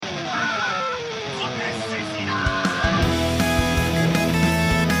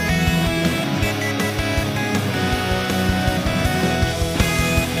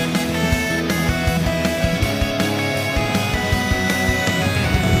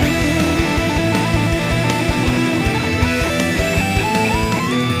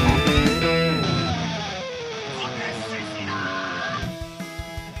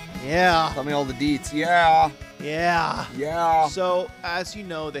Tell me all the deets. Yeah. Yeah. So, as you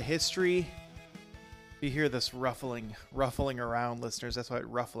know, the history... You hear this ruffling around, listeners. That's why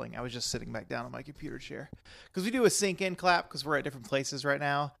ruffling. I was just sitting back down on my computer chair. Because we do a sync-in clap because we're at different places right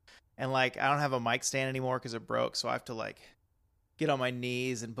now. And, like, I don't have a mic stand anymore because it broke. So I have to, like, get on my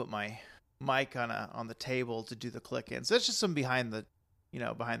knees and put my mic on the table to do the click-in. So that's just some behind the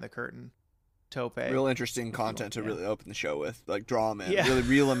curtain tope. Real interesting content to really open the show with. Like, draw them in. Yeah. Really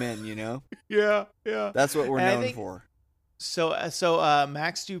reel them in, you know? Yeah. That's what we're known for. So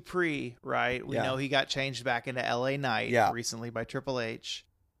Max Dupree, right? We know he got changed back into LA Knight recently by Triple H.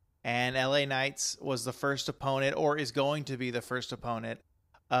 And LA Knights was the first opponent, or is going to be the first opponent,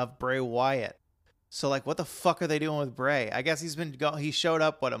 of Bray Wyatt. So, like, what the fuck are they doing with Bray? I guess he showed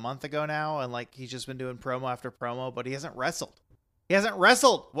up, a month ago now, and, like, he's just been doing promo after promo, but he hasn't wrestled. I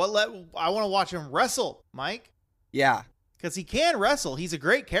want to watch him wrestle, Mike. Yeah. Because he can wrestle. He's a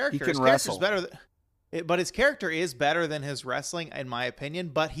great character. His character's better but his character is better than his wrestling, in my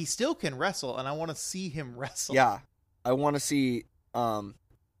opinion. But he still can wrestle, and I want to see him wrestle. Yeah, I want to see them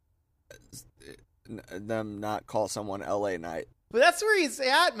not call someone LA Knight. But that's where he's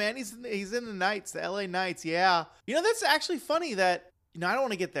at, man. He's in the Knights, the LA Knights. Yeah, that's actually funny that I don't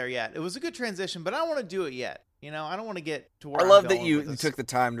want to get there yet. It was a good transition, but I don't want to do it yet. I don't want to get to where I love that you took the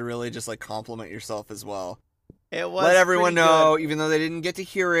time to really just like compliment yourself as well. It was let everyone know, even though they didn't get to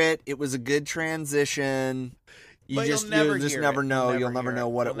hear it, it was a good transition. You'll just never know. You'll never know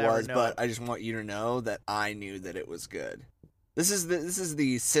what it was, but I just want you to know that I knew that it was good. This is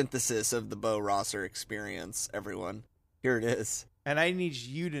the synthesis of the Bo Rosser experience, everyone. Here it is. And I need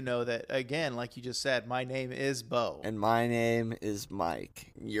you to know that, again, like you just said, my name is Bo. And my name is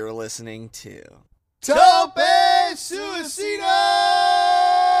Mike. You're listening to Tope Suicida!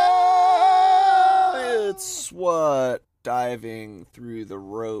 It's what diving through the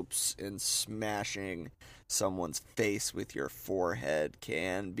ropes and smashing someone's face with your forehead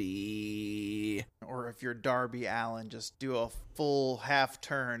can be. Or if you're Darby Allin, just do a full half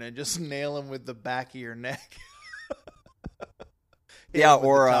turn and just nail him with the back of your neck. Yeah,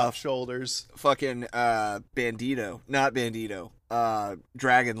 or top shoulders. Fucking Bandito. Not Bandito.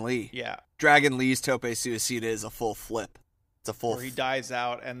 Dragon Lee. Yeah. Dragon Lee's Tope Suicida is a full flip. It's a full where he dives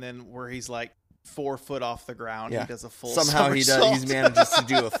out and then where he's like 4 foot off the ground, he does a full somehow he manages to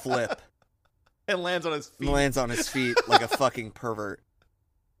do a flip. And lands on his feet. Like a fucking pervert.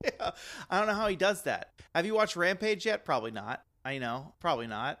 Yeah. I don't know how he does that. Have you watched Rampage yet? Probably not. I know. Probably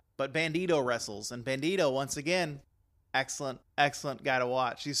not. But Bandito wrestles. And Bandito, once again, excellent guy to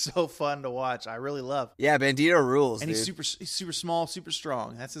watch. He's so fun to watch. I really love. Yeah, Bandito rules, and dude. He's super small, super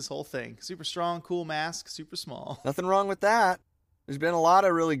strong. That's his whole thing. Super strong, cool mask, super small. Nothing wrong with that. There's been a lot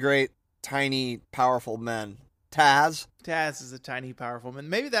of really great, tiny, powerful men. Taz is a tiny, powerful man.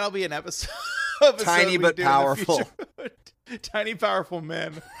 Maybe that'll be an episode. Tiny but powerful. Tiny, powerful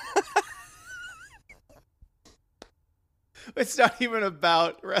men. It's not even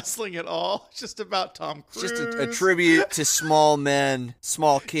about wrestling at all. It's just about Tom Cruise. Just a tribute to small men,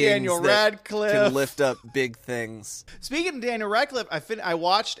 small kings. Daniel Radcliffe can lift up big things. Speaking of Daniel Radcliffe, I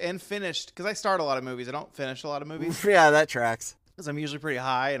watched and finished, because I start a lot of movies. I don't finish a lot of movies. Yeah, that tracks. Because I'm usually pretty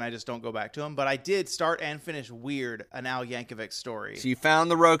high and I just don't go back to them. But I did start and finish Weird, an Al Yankovic story. So you found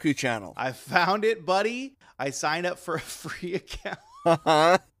the Roku channel. I found it, buddy. I signed up for a free account.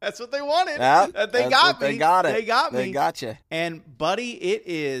 That's what they wanted. Yep, they got me. They got it. They got me. They got you. And buddy, it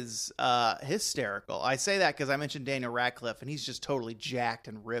is hysterical. I say that because I mentioned Daniel Radcliffe, and he's just totally jacked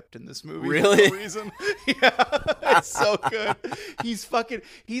and ripped in this movie. Really? For no reason. Yeah, it's so good.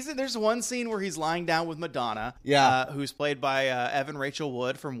 There's one scene where he's lying down with Madonna. Yeah. Who's played by Evan Rachel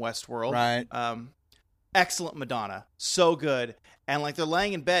Wood from Westworld. Right. Excellent Madonna. So good. And like they're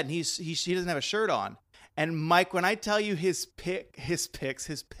laying in bed, and he doesn't have a shirt on. And Mike, when I tell you his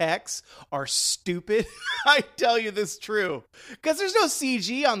pecs are stupid, I tell you this true. Because there's no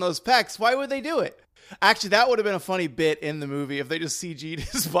CG on those pecs. Why would they do it? Actually, that would have been a funny bit in the movie if they just CG'd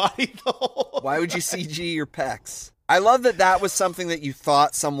his body the whole Why would you CG your pecs? I love that was something that you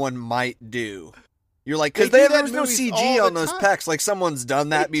thought someone might do. You're like, because there's no CG on those pecs. Like, someone's done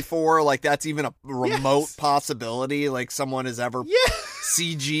that before. Like, that's even a remote possibility. Like, someone has ever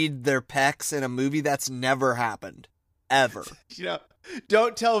CG'd their pecs in a movie. That's never happened. Ever.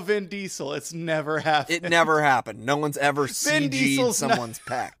 Don't tell Vin Diesel. It's never happened. It never happened. No one's ever CG'd someone's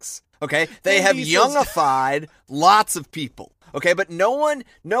pecs. Okay? They have youngified lots of people. Okay? But no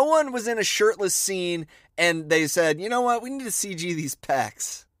one was in a shirtless scene and they said, you know what? We need to CG these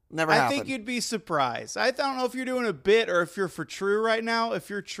pecs. Never happened. I think you'd be surprised. I don't know if you're doing a bit or if you're for true right now. If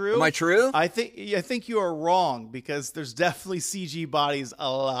you're true. Am I true? I think you are wrong because there's definitely CG bodies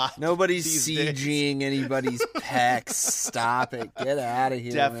a lot. Nobody's CGing anybody's pecs. Stop it. Get out of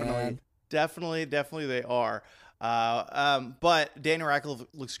here, man. Definitely they are. But Daniel Radcliffe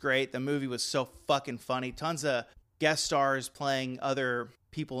looks great. The movie was so fucking funny. Tons of guest stars playing other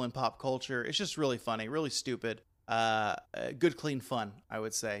people in pop culture. It's just really funny, really stupid. Good, clean fun, I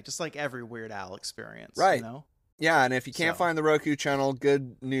would say. Just like every Weird Al experience. Right. You know? Yeah, and if you can't find the Roku channel,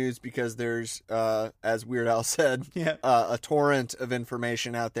 good news because there's, as Weird Al said, a torrent of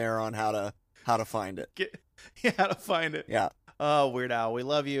information out there on how to find it. How to find it. Yeah. Oh, Weird Al, we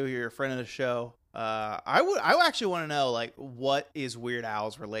love you. You're a friend of the show. I actually want to know, like, what is Weird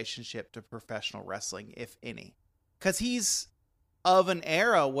Al's relationship to professional wrestling, if any? Because he's of an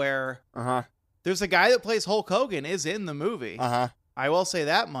era where there's a guy that plays Hulk Hogan is in the movie. I will say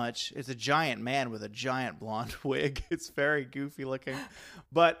that much. It's a giant man with a giant blonde wig. It's very goofy looking.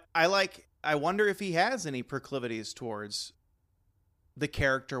 But I wonder if he has any proclivities towards the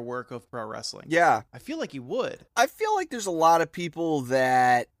character work of pro wrestling. Yeah. I feel like he would. I feel like there's a lot of people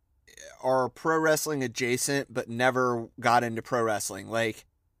that are pro wrestling adjacent but never got into pro wrestling. Like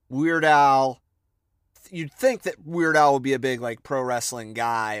Weird Al, you'd think that Weird Al would be a big like pro wrestling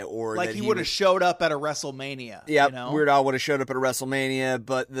guy, or like that he would have showed up at a WrestleMania. Yeah, you know? Weird Al would have showed up at a WrestleMania,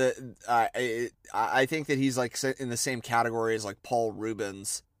 but I think that he's like in the same category as like Paul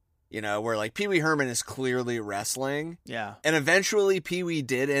Rubens. You know, where like Pee Wee Herman is clearly wrestling. Yeah. And eventually Pee Wee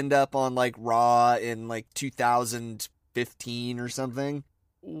did end up on like Raw in like 2015 or something.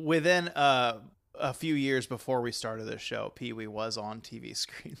 Within a few years before we started this show, Pee Wee was on TV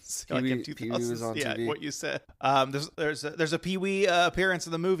screens. Pee Wee was on TV. What you said. There's a Pee Wee appearance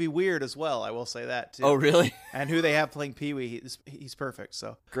in the movie Weird as well. I will say that too. Oh, really? And who they have playing Pee Wee, he's perfect.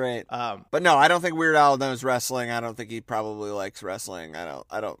 So great. But no, I don't think Weird Al knows wrestling. I don't think he probably likes wrestling.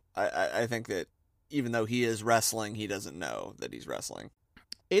 I think that even though he is wrestling, he doesn't know that he's wrestling.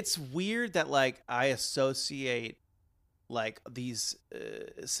 It's weird that like I associate like these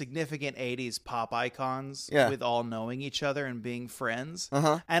significant 80s pop icons with all knowing each other and being friends.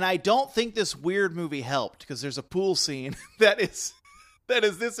 And I don't think this Weird movie helped because there's a pool scene that is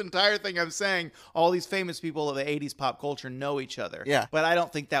this entire thing I'm saying. All these famous people of the 80s pop culture know each other. Yeah. But I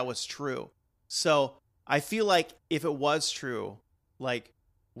don't think that was true. So I feel like if it was true, like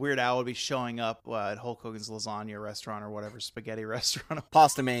Weird Al would be showing up at Hulk Hogan's lasagna restaurant or whatever spaghetti restaurant.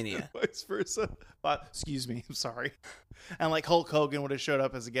 Pastamania. Vice versa. Excuse me. I'm sorry. And like Hulk Hogan would have showed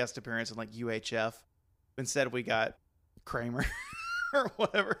up as a guest appearance in like UHF. Instead, we got Kramer or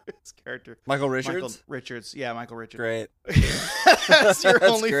whatever his character. Michael Richards? Michael Richards. Yeah, Michael Richards. Great. That's your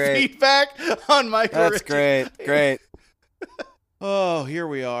only feedback on Michael Richards. That's great. Oh, here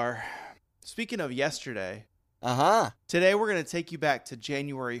we are. Speaking of yesterday. Today we're going to take you back to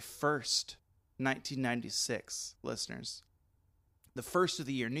January 1st, 1996, listeners. The first of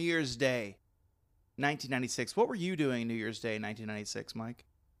the year, New Year's Day, 1996. What were you doing New Year's Day, 1996, Mike?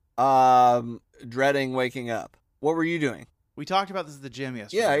 Dreading waking up. What were you doing? We talked about this at the gym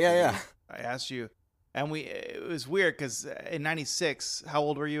yesterday. Yeah. I asked you, and it was weird because in 96, how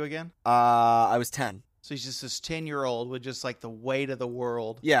old were you again? I was 10. So he's just this 10-year-old with just like the weight of the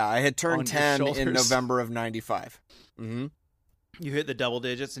world. Yeah, I had turned 10 in November of 95. Mm-hmm. You hit the double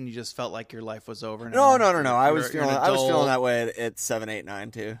digits and you just felt like your life was over. No. I was feeling that way at 7, 8,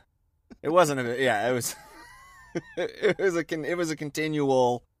 9 too. It wasn't it was it was a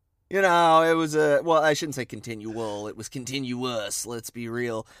continual, I shouldn't say continual, it was continuous, let's be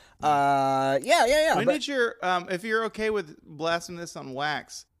real. Yeah. When did your if you're okay with blasting this on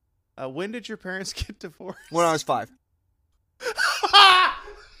wax, when did your parents get divorced? When I was 5.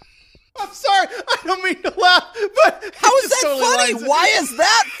 I'm sorry, I don't mean to laugh, but how is that totally funny? Why is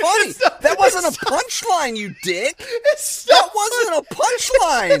that funny? That wasn't a punchline, you dick. That wasn't a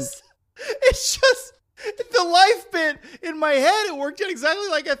punchline. It's just the life bit in my head. It worked out exactly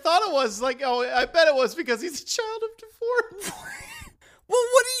like I thought it was. Like, oh, I bet it was because he's a child of divorce. Well,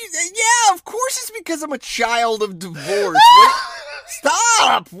 what do you? Yeah, of course it's because I'm a child of divorce.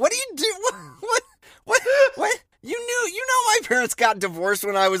 Stop! What do you do? What? You know my parents got divorced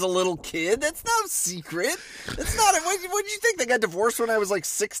when I was a little kid. That's not a secret. That's not. What did you think? They got divorced when I was like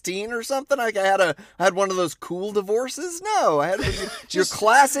 16 or something? Like I had one of those cool divorces? No, I had your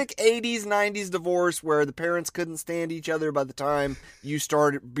classic 80s, 90s divorce where the parents couldn't stand each other by the time you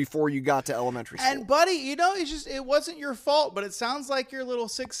started, before you got to elementary school. And buddy, it wasn't your fault, but it sounds like your little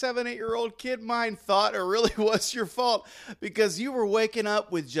 6, 7, 8-year-old kid mind thought it really was your fault because you were waking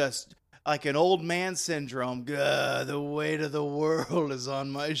up with just like an old man syndrome. The weight of the world is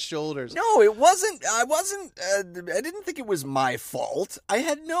on my shoulders. No, it wasn't. I didn't think it was my fault. I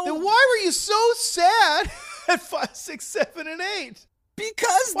had no. Then why were you so sad at 5, 6, 7, and 8?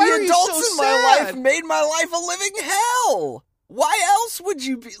 Because the adults in my life made my life a living hell. Why else would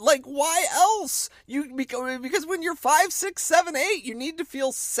you be like? Why else? Because when you're 5, 6, 7, 8, you need to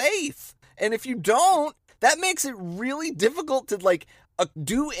feel safe, and if you don't, that makes it really difficult to like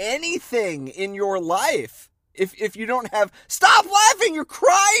do anything in your life. If you don't have, stop laughing, you're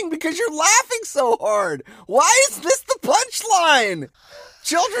crying because you're laughing so hard. Why is this the punchline?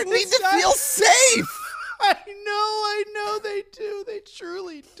 Children need to feel safe. I know they do. They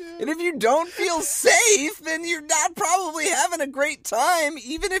truly do. And if you don't feel safe, then you're not probably having a great time,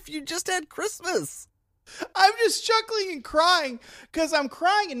 even if you just had Christmas. I'm just chuckling and crying because I'm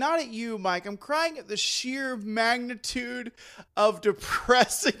crying, and not at you, Mike. I'm crying at the sheer magnitude of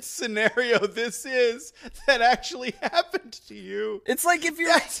depressing scenario this is that actually happened to you. It's like if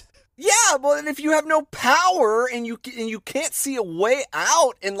you're... Yeah, well, and if you have no power and you can't see a way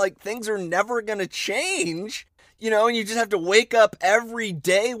out and like things are never going to change, you know, and you just have to wake up every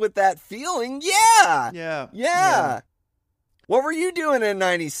day with that feeling. Yeah. What were you doing in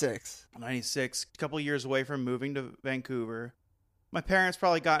 96? 96, a couple years away from moving to Vancouver. My parents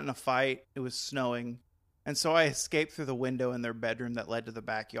probably got in a fight. It was snowing. And so I escaped through the window in their bedroom that led to the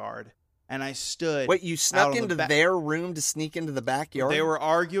backyard. And I stood. Wait, you snuck into their room to sneak into the backyard? They were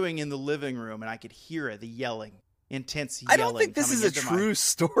arguing in the living room, and I could hear it, the yelling, intense yelling. I don't think this is a true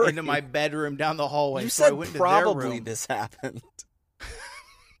story. Into my bedroom down the hallway. You said probably this happened.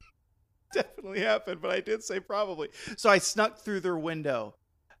 Definitely happened, but I did say probably. So I snuck through their window,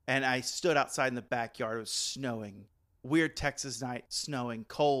 and I stood outside in the backyard. It was snowing. Weird Texas night, snowing,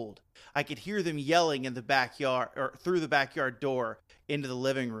 cold. I could hear them yelling in the backyard, or through the backyard door into the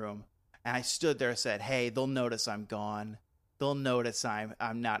living room. And I stood there and said, hey, they'll notice I'm gone. They'll notice I'm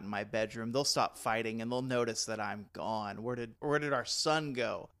not in my bedroom. They'll stop fighting, and they'll notice that I'm gone. Where did our son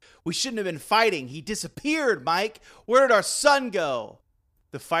go? We shouldn't have been fighting. He disappeared, Mike. Where did our son go?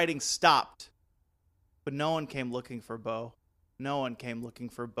 The fighting stopped. But no one came looking for Bo. No one came looking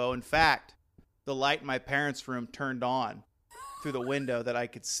for Bo. In fact, the light in my parents' room turned on through the window that I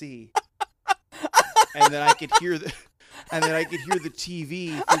could see. And then I could hear the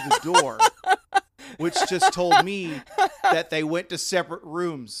TV through the door, which just told me that they went to separate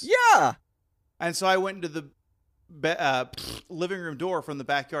rooms. Yeah. And so I went into the living room door from the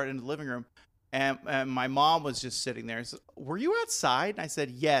backyard into the living room, and my mom was just sitting there. Said, were you outside? And I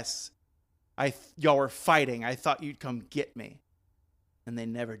said, yes. Y'all were fighting. I thought you'd come get me. And they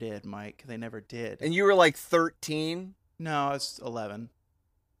never did, Mike. They never did. And you were like 13? No, I was 11.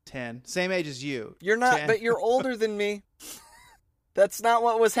 10. Same age as you. You're not, 10. But you're older than me. That's not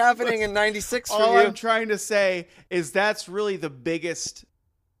what was happening in 96 for all you. All I'm trying to say is that's really the biggest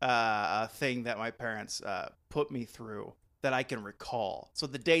thing that my parents put me through that I can recall. So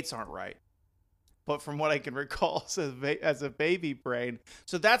the dates aren't right. But from what I can recall as a baby brain.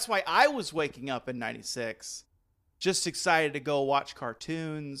 So that's why I was waking up in 96. Just excited to go watch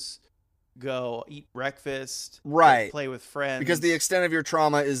cartoons, go eat breakfast, right? Play with friends. Because the extent of your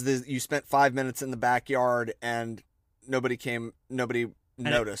trauma is that you spent 5 minutes in the backyard and nobody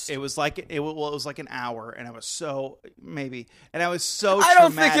noticed. It was like it was like an hour, and I was so I was so. I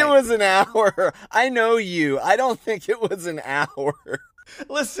don't think it was an hour. I know you. I don't think it was an hour.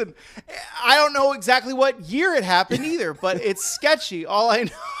 Listen, I don't know exactly what year it happened either, but it's sketchy. All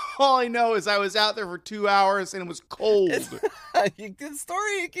I know is I was out there for 2 hours and it was cold. The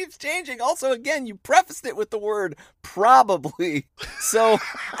story keeps changing. Also, again, you prefaced it with the word probably. So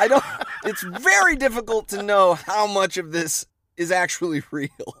it's very difficult to know how much of this is actually real.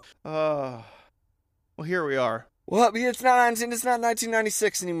 Well, here we are. Well, it's not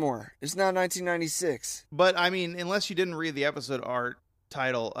 1996 anymore. It's not 1996. But, I mean, unless you didn't read the episode art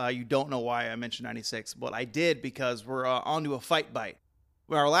title, you don't know why I mentioned 96. But I did because we're on to a fight bite.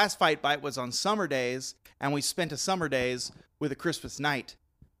 Our last fight bite was on summer days, and we spent a summer days with a Christmas night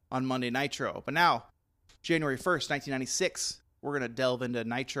on Monday Nitro. But now, January 1st, 1996, we're going to delve into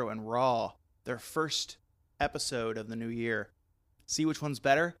Nitro and Raw, their first episode of the new year. See which one's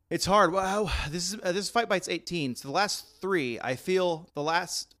better? It's hard. Wow, this fight bite's 18. So the last three, I feel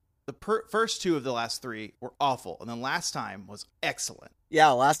the first two of the last three were awful, and then last time was excellent.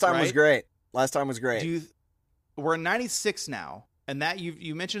 Yeah, last time was great. We're in 96 now. And that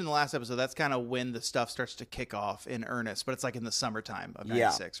you mentioned in the last episode, that's kind of when the stuff starts to kick off in earnest. But it's like in the summertime of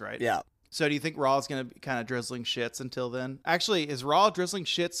 96, right? Yeah. So do you think Raw is going to be kind of drizzling shits until then? Actually, is Raw drizzling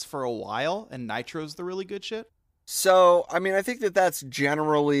shits for a while and Nitro's the really good shit? So, I mean, I think that's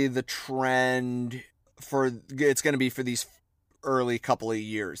generally the trend it's going to be for these early couple of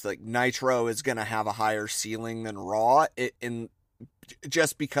years. Like, Nitro is going to have a higher ceiling than Raw,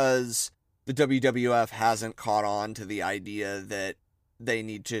 just because the WWF hasn't caught on to the idea that they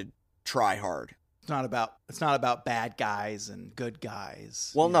need to try hard. It's not about bad guys and good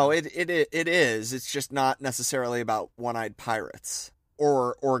guys. Well, no, it is. It's just not necessarily about one-eyed pirates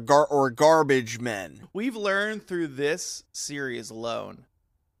or garbage men. We've learned through this series alone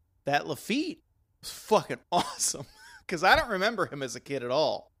that Lafitte was fucking awesome, because I don't remember him as a kid at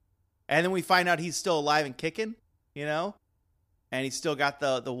all. And then we find out he's still alive and kicking, and he's still got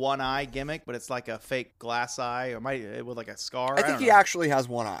the one eye gimmick, but it's like a fake glass eye or with like a scar. I think he actually has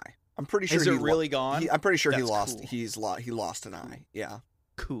one eye. I'm pretty sure. Is it really gone? I'm pretty sure That's he lost. Cool. He lost an eye. Yeah.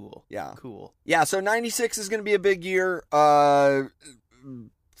 Cool. Yeah. Cool. Yeah. So 96 is going to be a big year for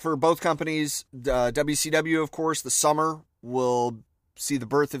both companies. WCW, of course, the summer will see the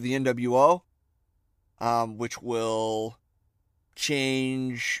birth of the NWO, which will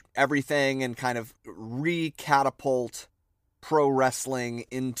change everything and kind of re-catapult pro wrestling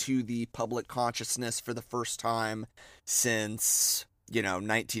into the public consciousness for the first time since,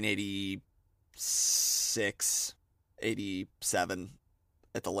 1986, 87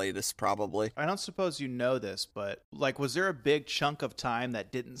 at the latest, probably. I don't suppose you know this, but was there a big chunk of time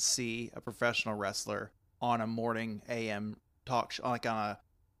that didn't see a professional wrestler on a morning AM talk show, like on a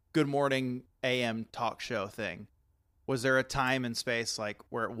Good Morning AM talk show thing? Was there a time and space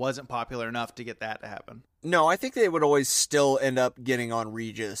where it wasn't popular enough to get that to happen? No, I think they would always still end up getting on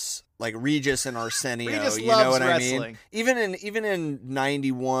Regis, like Regis and Arsenio. Regis you loves know what wrestling. I mean? Even in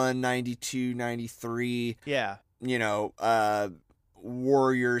 91, 92, 93. Yeah.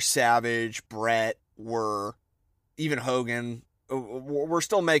 Warrior, Savage, Brett even Hogan. We're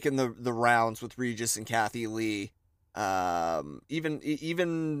still making the rounds with Regis and Kathy Lee.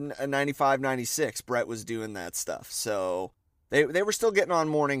 Even 95, 96, Brett was doing that stuff. So they were still getting on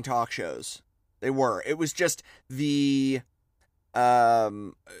morning talk shows. They were. It was just the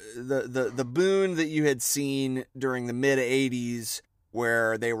boon that you had seen during the mid 80s,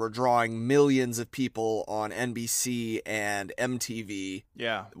 where they were drawing millions of people on NBC and MTV.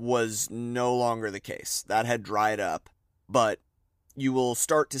 Yeah, was no longer the case. That had dried up. But you will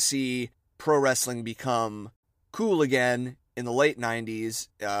start to see pro wrestling become cool again in the late 90s.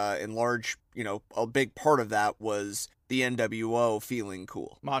 In large, a big part of that was the NWO feeling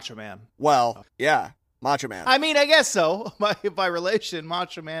cool. Macho Man. Well, yeah, Macho Man. I mean, I guess so. By relation,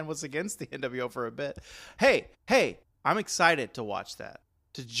 Macho Man was against the NWO for a bit. Hey, I'm excited to watch that.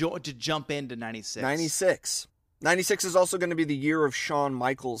 To jump into 96. 96. 96 is also going to be the year of Shawn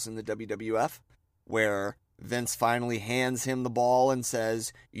Michaels in the WWF, where Vince finally hands him the ball and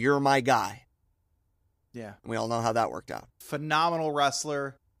says, "You're my guy." Yeah. We all know how that worked out. Phenomenal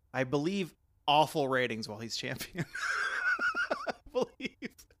wrestler. I believe awful ratings while he's champion.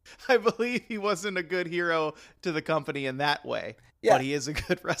 I believe he wasn't a good hero to the company in that way. Yeah. But he is a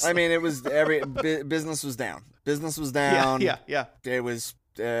good wrestler. I mean, it was business was down. Business was down. Yeah. It was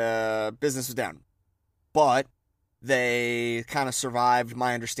business was down. But they kind of survived.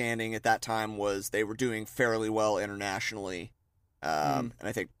 My understanding at that time was they were doing fairly well internationally. And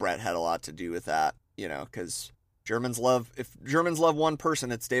I think Brett had a lot to do with that, because if Germans love one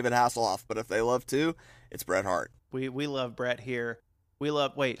person, it's David Hasselhoff. But if they love two, it's Bret Hart. We love Bret here.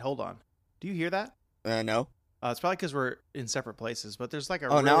 Wait, hold on. Do you hear that? No. It's probably because we're in separate places, but there's like a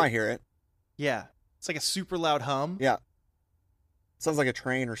now I hear it. Yeah. It's like a super loud hum. Yeah. Sounds like a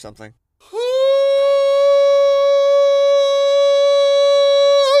train or something.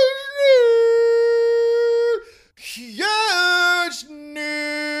 Huge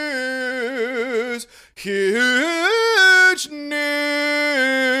news.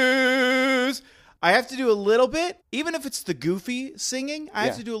 I have to do a little bit, even if it's the goofy singing, I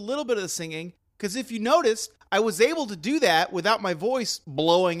have to do a little bit of the singing, because if you noticed, I was able to do that without my voice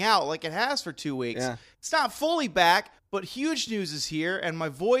blowing out like it has for 2 weeks. Yeah. It's not fully back, but huge news is here, and my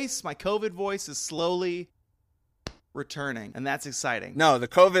COVID voice is slowly returning, and that's exciting. No, the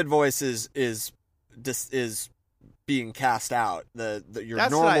COVID voice is being cast out. Your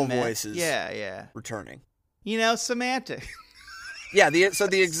that's normal voice is yeah returning. Semantic. Yeah, so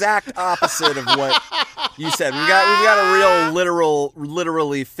the exact opposite of what you said. We've got a real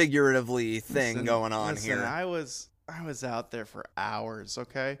literally, figuratively thing going on here. I was out there for hours,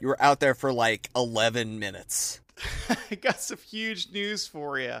 okay? You were out there for like 11 minutes. I got some huge news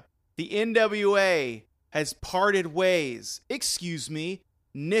for you. The NWA has parted ways. Excuse me,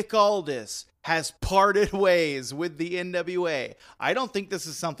 Nick Aldis has parted ways with the NWA. I don't think this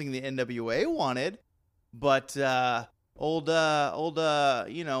is something the NWA wanted. But old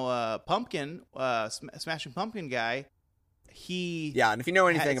Pumpkin, Smashing Pumpkin guy, and if you know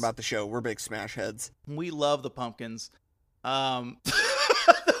anything about the show, we're big Smash heads. We love the Pumpkins. What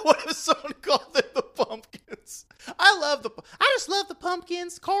if someone called them the Pumpkins? I just love the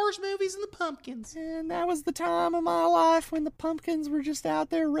Pumpkins, Cars movies, and the Pumpkins. And that was the time of my life when the Pumpkins were just out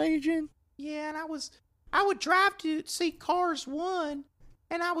there raging. Yeah, and I would drive to see Cars 1,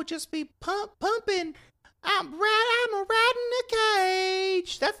 and I would just be pumping. I'm riding a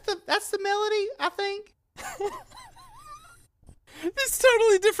cage. That's the melody, I think. It's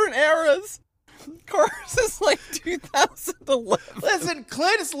totally different eras. Cars is like 2011. Listen,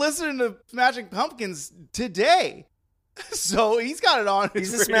 Clint is listening to Smashing Pumpkins today, so he's got it on.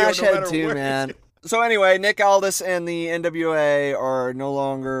 He's a Smash head too, man. So anyway, Nick Aldis and the NWA are no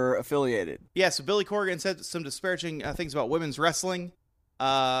longer affiliated. Yeah, so Billy Corgan said some disparaging things about women's wrestling,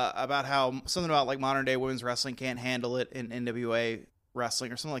 about how something about like modern day women's wrestling can't handle it in NWA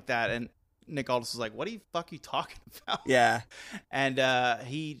wrestling or something like that, and Nick Aldis was like, "What the fuck are you talking about?" Yeah, and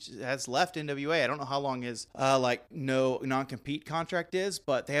he has left NWA. I don't know how long his no non-compete contract is,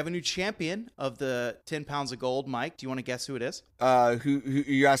 but they have a new champion of the 10 pounds of gold. Mike, do you want to guess who it is? Who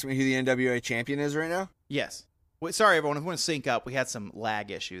you asking me who the NWA champion is right now? Yes. Wait, sorry, everyone. If we want to sync up, we had some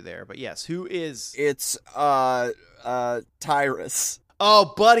lag issue there, but yes, who is? It's Tyrus.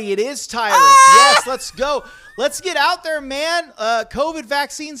 Oh, buddy, it is Tyrus. Yes, let's go. Let's get out there, man. COVID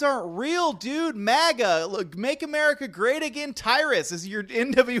vaccines aren't real, dude. MAGA, look, make America great again. Tyrus is your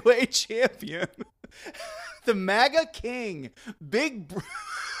NWA champion. The MAGA king. Big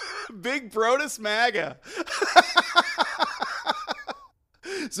Brodus MAGA.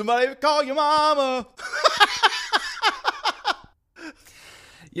 Somebody call your mama.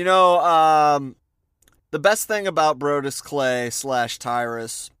 You know, the best thing about Brodus Clay /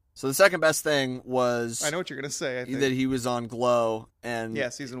 Tyrus. So the second best thing was I know what you're gonna say. I think. That he was on Glow and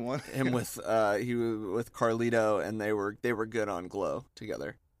season 1. Him with he was with Carlito and they were good on Glow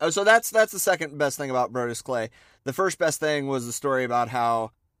together. Oh, so that's the second best thing about Brodus Clay. The first best thing was the story about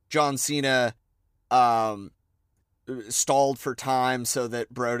how John Cena stalled for time so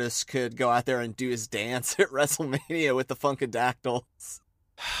that Brodus could go out there and do his dance at WrestleMania with the Funkadactyls.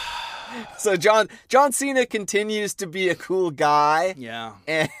 So John Cena continues to be a cool guy. Yeah.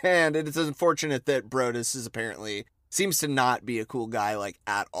 And it is unfortunate that Brodus seems to not be a cool guy like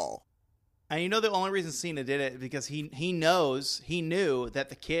at all. And you know the only reason Cena did it because he knew that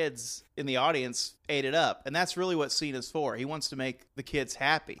the kids in the audience ate it up. And that's really what Cena's for. He wants to make the kids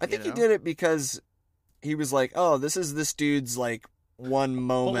happy. I think he did it because he was like, "Oh, this is this dude's like one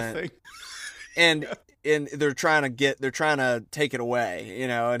moment." And they're trying to take it away, you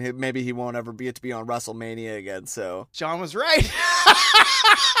know, and maybe he won't ever get to be on WrestleMania again. So John was right.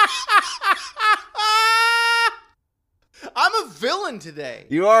 I'm a villain today.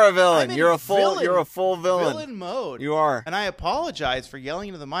 You are a villain. You're a full villain. Villain mode. You are. And I apologize for yelling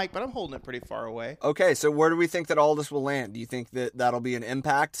into the mic, but I'm holding it pretty far away. Okay, so where do we think that Aldis will land? Do you think that that'll be an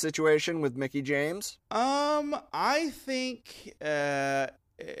Impact situation with Mickie James? I think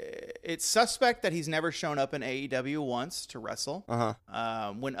it's suspect that he's never shown up in AEW once to wrestle.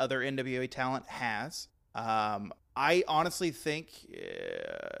 When other NWA talent has. I honestly think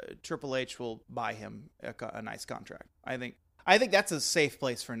Triple H will buy him a nice contract. I think that's a safe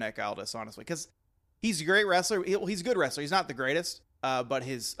place for Nick Aldis, honestly, because he's a great wrestler. He's a good wrestler. He's not the greatest, but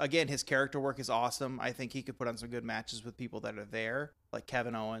his character work is awesome. I think he could put on some good matches with people that are there, like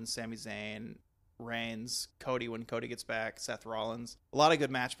Kevin Owens, Sami Zayn, Reigns, Cody when Cody gets back, Seth Rollins. A lot of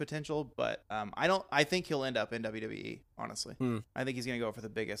good match potential, but I think he'll end up in WWE, honestly. I think he's going to go for the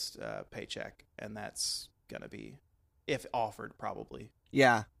biggest paycheck, and that's going to be, if offered, probably.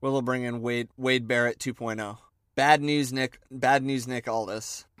 Yeah, we'll bring in Wade Barrett 2.0. Bad news, Nick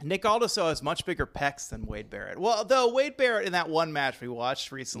Aldis. Nick Aldis has much bigger pecs than Wade Barrett. Well, though Wade Barrett in that one match we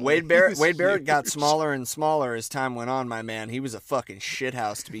watched recently, Wade Barrett got smaller and smaller as time went on. My man, he was a fucking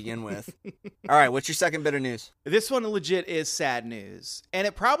shithouse to begin with. All right, what's your second bit of news? This one legit is sad news, and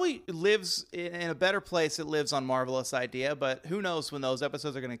it probably lives in a better place. It lives on Marvelous Idea, but who knows when those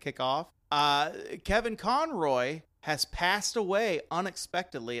episodes are going to kick off? Kevin Conroy has passed away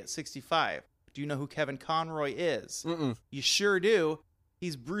unexpectedly at 65. Do you know who Kevin Conroy is? Mm-mm. You sure do.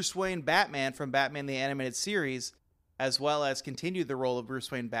 He's Bruce Wayne Batman from Batman the Animated Series, as well as continued the role of Bruce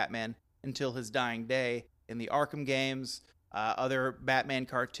Wayne Batman until his dying day in the Arkham games, other Batman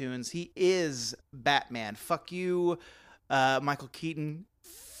cartoons. He is Batman. Fuck you, Michael Keaton.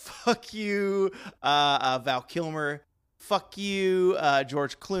 Fuck you, Val Kilmer. Fuck you,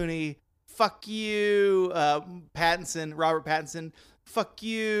 George Clooney. Fuck you, Robert Pattinson. Fuck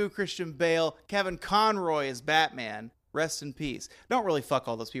you, Christian Bale. Kevin Conroy is Batman. Rest in peace. Don't really fuck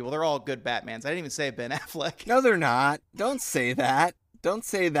all those people. They're all good Batmans. I didn't even say Ben Affleck. No, they're not. Don't say that. Don't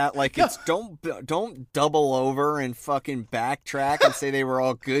say that like it's don't double over and fucking backtrack and say they were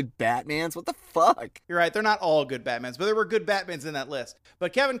all good Batmans. What the fuck? You're right. They're not all good Batmans, but there were good Batmans in that list.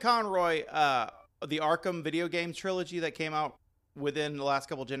 But Kevin Conroy, the Arkham video game trilogy that came out within the last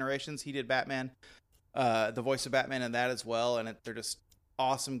couple generations, he did Batman, the voice of Batman in that as well, and they're just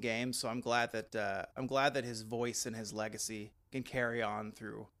awesome games. So I'm glad that his voice and his legacy can carry on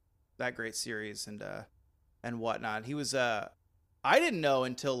through that great series and whatnot. He was I didn't know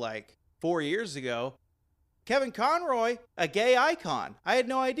until like 4 years ago, Kevin Conroy, a gay icon. I had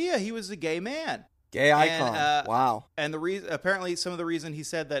no idea he was a gay man. Gay icon. Wow. And apparently some of the reason he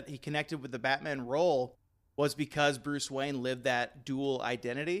said that he connected with the Batman role was because Bruce Wayne lived that dual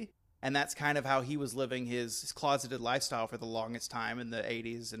identity. And that's kind of how he was living his closeted lifestyle for the longest time in the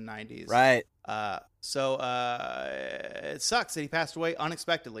 80s and 90s. Right. So it sucks that he passed away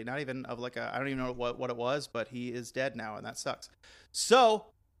unexpectedly. Not even of like I don't even know what it was, but he is dead now, and that sucks. So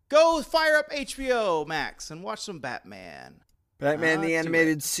go fire up HBO Max and watch some Batman. Batman the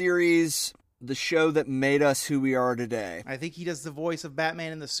animated series, the show that made us who we are today. I think he does the voice of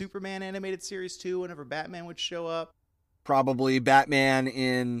Batman in the Superman animated series too. Whenever Batman would show up. Probably Batman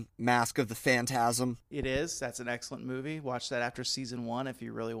in Mask of the Phantasm. It is. That's an excellent movie. Watch that after season 1 if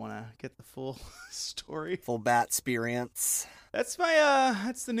you really want to get the full story. Full Bat experience. That's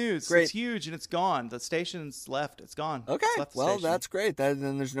that's the news. Great. It's huge and it's gone. The station's left. It's gone. Okay. Well, that's great.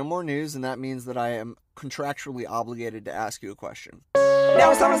 Then there's no more news, and that means that I am contractually obligated to ask you a question.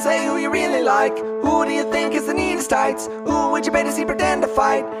 Now it's time to say who you really like. Who do you think is the neatest tights? Who would you bet to see pretend to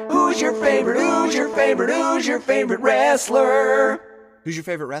fight? Who's your favorite? Who's your favorite? Who's your favorite wrestler? Who's your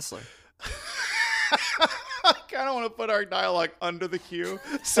favorite wrestler? I kind of want to put our dialogue under the cue,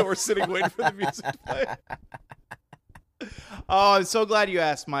 so we're sitting waiting for the music to play. Oh, I'm so glad you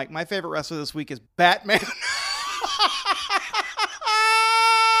asked, Mike. My favorite wrestler this week is Batman.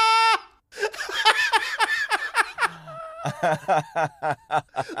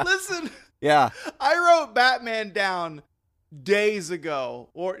 Listen. Yeah. I wrote Batman down days ago,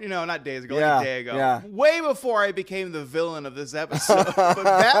 or not days ago, like a day ago. Yeah. Way before I became the villain of this episode.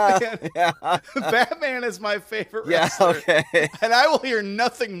 But Batman is my favorite wrestler. Yeah, okay. And I will hear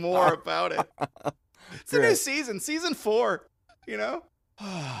nothing more about it. It's a new season, season 4,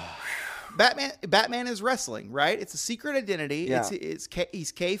 Batman is wrestling, right? It's a secret identity. Yeah. He's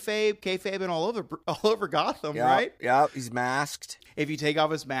kayfabe all over Gotham, Yep, right? Yeah, he's masked. If you take off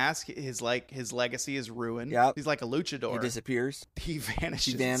his mask, his legacy is ruined. Yep. He's like a luchador. He disappears. He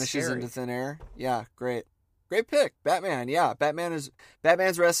vanishes. He vanishes into thin air. Yeah, great pick, Batman. Yeah, Batman's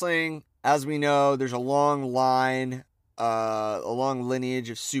wrestling. As we know, there's a long line, a long lineage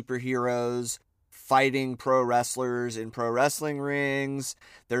of superheroes fighting pro wrestlers in pro wrestling rings.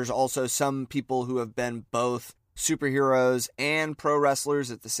 There's also some people who have been both superheroes and pro wrestlers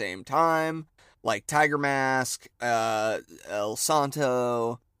at the same time, like Tiger Mask, El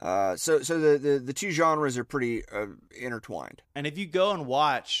Santo. So the two genres are pretty intertwined. And if you go and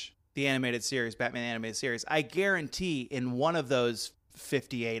watch the animated series, Batman animated series, I guarantee in one of those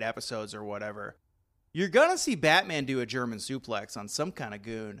 58 episodes or whatever, you're gonna see Batman do a German suplex on some kind of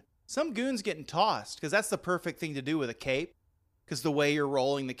goon. Some goon's getting tossed, because that's the perfect thing to do with a cape, because the way you're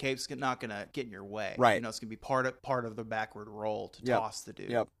rolling the cape's not going to get in your way. Right. It's going to be part of the backward roll to toss the dude.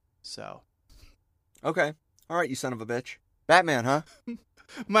 Yep. So. Okay. All right, you son of a bitch. Batman, huh?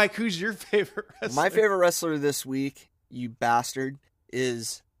 Mike, who's your favorite wrestler? My favorite wrestler this week, you bastard,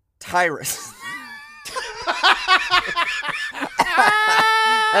 is Tyrus.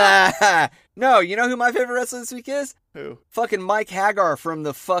 No, you know who my favorite wrestler this week is? Who? Fucking Mike Hagar from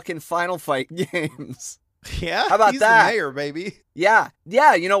the fucking Final Fight games. Yeah? How about He's that? The mayor, baby. Yeah,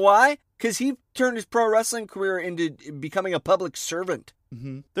 you know why? Because he turned his pro wrestling career into becoming a public servant.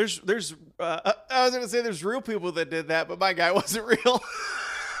 Mm-hmm. There's I was going to say there's real people that did that, but my guy wasn't real.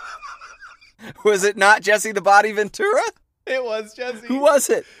 Was it not Jesse the Body Ventura? It was Jesse. Who was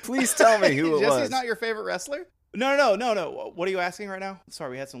it? Please tell me who it was. Jesse's not your favorite wrestler? No. What are you asking right now?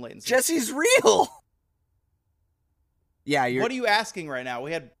 Sorry, we had some latency. Jesse's real. Yeah, What are you asking right now?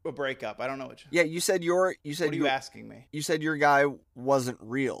 We had a breakup. I don't know what. Yeah, you said What are you asking me? You said your guy wasn't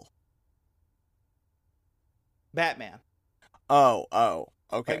real. Batman. Oh,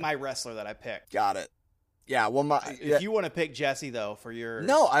 okay. Like my wrestler that I picked. Got it. Yeah, well, if you want to pick Jesse though for yours.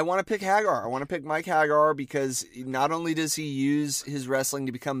 No, I want to pick Hagar. I want to pick Mike Hagar because not only does he use his wrestling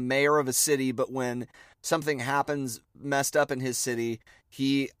to become mayor of a city, but when something happens messed up in his city,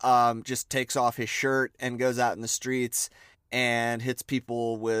 he just takes off his shirt and goes out in the streets and hits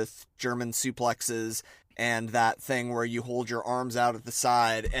people with German suplexes and that thing where you hold your arms out at the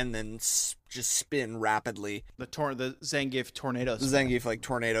side and then just spin rapidly. The Zangief tornado. The Zangief like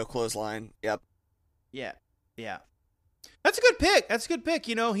tornado clothesline. Yep. Yeah. That's a good pick.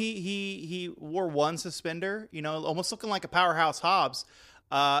 You know, he wore one suspender. You know, almost looking like a powerhouse Hobbs.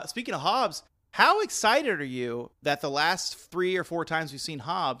 Speaking of Hobbs, how excited are you that the last 3 or 4 times we've seen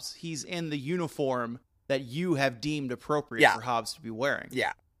Hobbs, he's in the uniform that you have deemed appropriate for Hobbs to be wearing?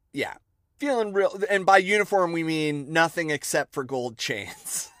 Yeah. Feeling real, and by uniform we mean nothing except for gold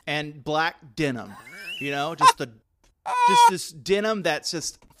chains and black denim. You know, just this denim that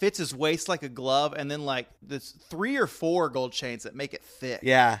just fits his waist like a glove, and then like this 3 or 4 gold chains that make it thick.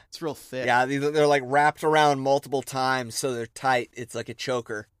 Yeah, it's real thick. Yeah, they're like wrapped around multiple times, so they're tight. It's like a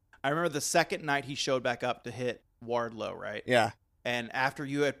choker. I remember the second night he showed back up to hit Wardlow, right? Yeah. And after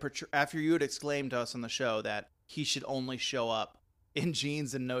you had exclaimed to us on the show that he should only show up in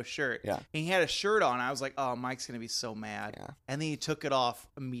jeans and no shirt. Yeah. And he had a shirt on. I was like, oh, Mike's going to be so mad. Yeah. And then he took it off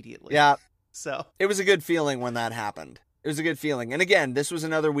immediately. Yeah. So it was a good feeling when that happened. It was a good feeling. And again, this was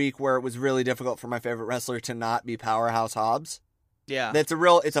another week where it was really difficult for my favorite wrestler to not be Powerhouse Hobbs. Yeah. It's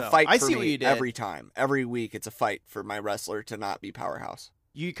a fight for me every time. Every week it's a fight for my wrestler to not be Powerhouse.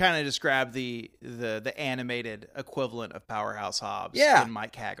 You kind of described the animated equivalent of Powerhouse Hobbs in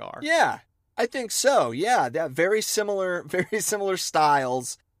Mike Hagar. Yeah. I think so. Yeah, very similar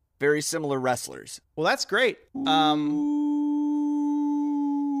styles, very similar wrestlers. Well, that's great.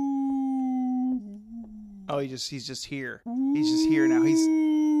 Oh, he's just here. He's just here now.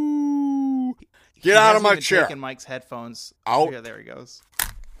 Get out of my chair. Taking Mike's headphones. Out. Yeah, there he goes.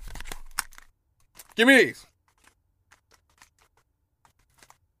 Give me these.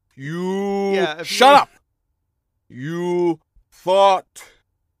 Shut up. You thought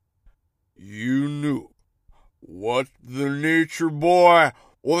you knew what the Nature Boy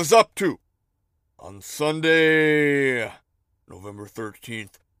was up to on Sunday, November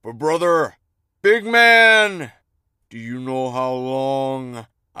 13th. But brother, big man, do you know how long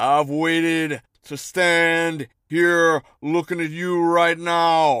I've waited to stand here looking at you right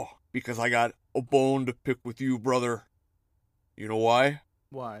now? Because I got a bone to pick with you, brother. You know why?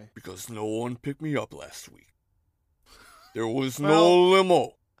 Why? Because no one picked me up last week. There was no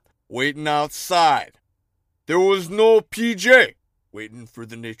limo waiting outside. There was no PJ waiting for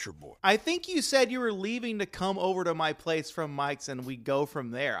the Nature Boy. I think you said you were leaving to come over to my place from Mike's and we go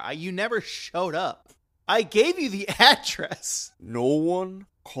from there. You never showed up. I gave you the address. No one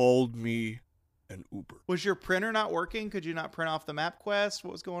called me an Uber. Was your printer not working? Could you not print off the MapQuest?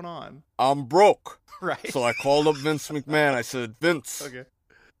 What was going on? I'm broke. Right. So I called up Vince McMahon. I said, Vince, okay,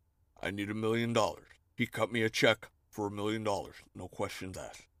 I need $1 million. He cut me a check for $1 million. No questions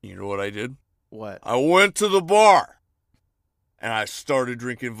asked. You know what I did? What? I went to the bar and I started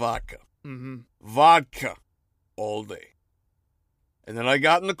drinking vodka. Mm-hmm. Vodka all day. And then I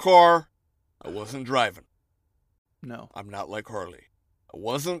got in the car. I wasn't driving. No. I'm not like Harley. I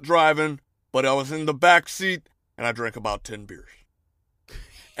wasn't driving, but I was in the back seat and I drank about 10 beers.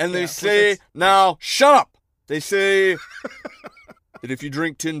 And they say, now, shut up. They say that if you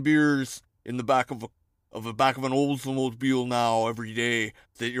drink 10 beers in the back of an Oldsmobile now every day,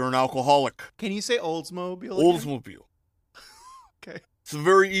 that you're an alcoholic. Can you say Oldsmobile? Oldsmobile. Okay. It's a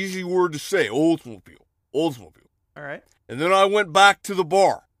very easy word to say, Oldsmobile. Oldsmobile. All right. And then I went back to the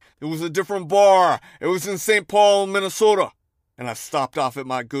bar. It was a different bar. It was in St. Paul, Minnesota. And I stopped off at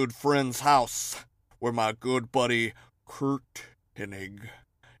my good friend's house, where my good buddy Kurt Hennig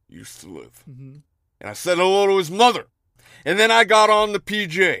used to live. Mm-hmm. And I said hello to his mother. And then I got on the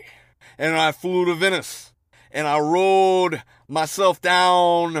PJ. And I flew to Venice. And I rode myself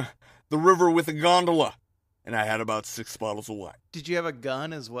down the river with a gondola. And I had about 6 bottles of wine. Did you have a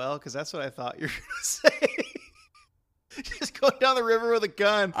gun as well? Because that's what I thought you were going to say. Just going down the river with a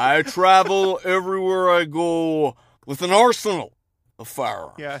gun. I travel everywhere I go with an arsenal of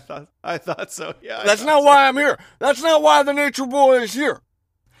firearms. Yeah, I thought so. Yeah, that's not why I'm here. That's not why the Nature Boy is here.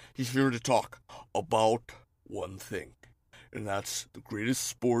 He's here to talk about one thing, and that's the greatest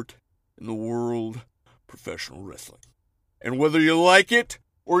sport in the world, professional wrestling. And whether you like it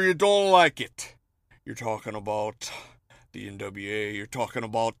or you don't like it, you're talking about the NWA, you're talking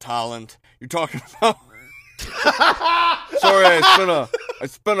about talent, you're talking about... Sorry, I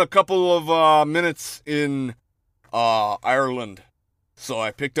spent a couple of minutes in Ireland, so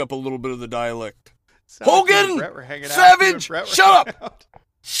I picked up a little bit of the dialect. Hogan! Savage! Shut up!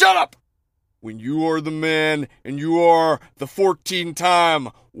 Shut up! When you are the man and you are the 14-time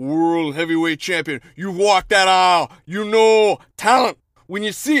world heavyweight champion, you walk that aisle, you know talent when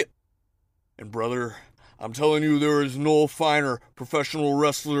you see it. And brother, I'm telling you, there is no finer professional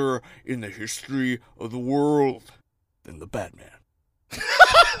wrestler in the history of the world than the Batman.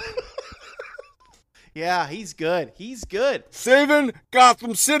 Yeah, he's good. He's good. Saving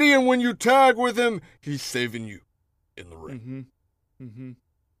Gotham City, and when you tag with him, he's saving you in the ring. Mm-hmm. Mm-hmm.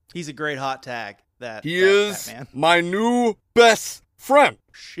 He's a great hot tag. He is Batman. My new best friend.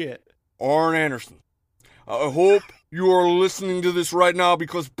 Shit. Arn Anderson. I hope you are listening to this right now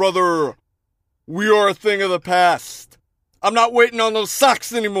because, brother, we are a thing of the past. I'm not waiting on those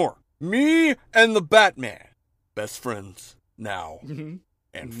socks anymore. Me and the Batman. Best friends now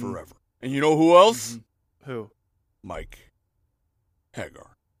and forever. And you know who else? Mm-hmm. Who? Mike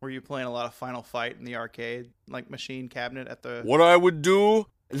Hagar. Were you playing a lot of Final Fight in the arcade, like machine cabinet at the... What I would do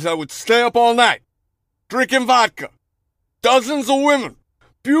is I would stay up all night, drinking vodka. Dozens of women.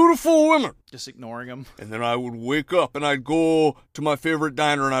 Beautiful women. Just ignoring them. And then I would wake up and I'd go to my favorite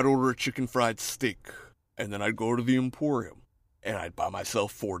diner and I'd order a chicken fried steak. And then I'd go to the Emporium and I'd buy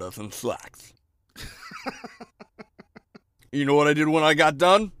myself 4 dozen slacks. You know what I did when I got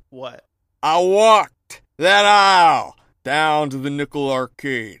done? What? I walked that aisle down to the Nickel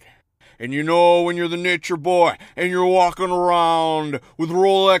Arcade. And you know when you're the nature boy and you're walking around with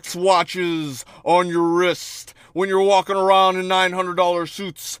Rolex watches on your wrist, when you're walking around in $900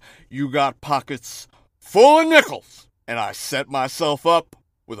 suits, you got pockets full of nickels. And I set myself up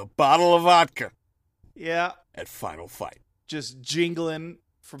with a bottle of vodka. Yeah. At Final Fight. Just jingling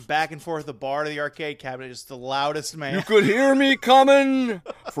from back and forth the bar to the arcade cabinet, just the loudest man. You could hear me coming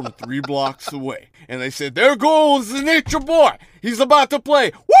from 3 blocks away. And they said, there goes the nature boy. He's about to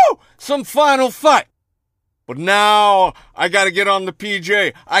play, some Final Fight. But now I got to get on the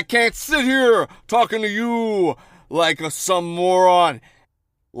PJ. I can't sit here talking to you like some moron,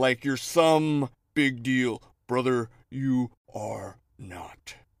 like you're some big deal. Brother, you are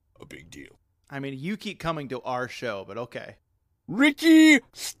not a big deal. I mean, you keep coming to our show, but okay. Ricky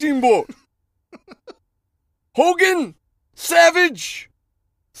Steamboat. Hogan. Savage.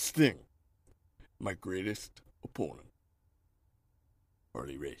 Sting. My greatest opponent.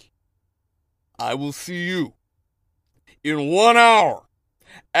 Harley Race. I will see you in 1 hour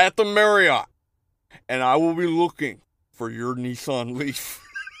at the Marriott, and I will be looking for your Nissan Leaf.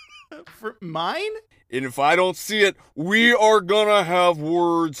 For mine? And if I don't see it, we are gonna have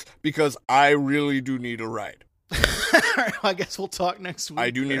words because I really do need a ride. I guess we'll talk next week. I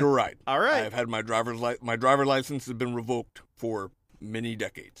do need a ride. All right. I've had my driver's license has been revoked for many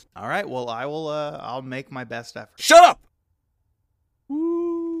decades. All right. Well, I will. I'll make my best effort. Shut up.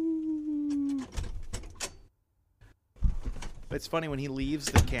 It's funny when he leaves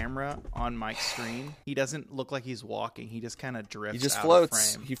the camera on Mike's screen. He doesn't look like he's walking. He just kind of drifts. He just out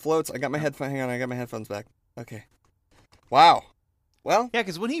floats. Of frame. He floats. I got my headphones. Hang on. I got my headphones back. Okay. Wow. Well, yeah,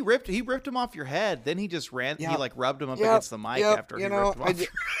 because when he ripped him off your head, then he just ran. He rubbed him up against the mic after he ripped him off.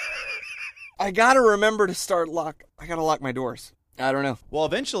 I gotta remember to I gotta lock my doors. I don't know. Well,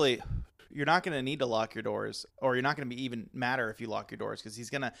 eventually, you're not gonna need to lock your doors, or you're not gonna be even matter if you lock your doors because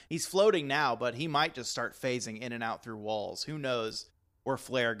he's floating now, but he might just start phasing in and out through walls. Who knows where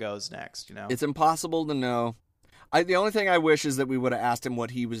Flair goes next? You know, it's impossible to know. The only thing I wish is that we would have asked him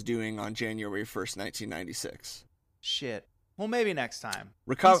what he was doing on January 1st, 1996. Shit. Well, maybe next time.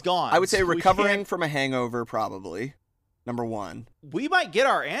 He's gone. I would say recovering from a hangover, probably. Number 1. We might get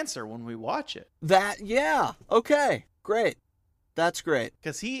our answer when we watch it. Yeah. Okay. Great. That's great.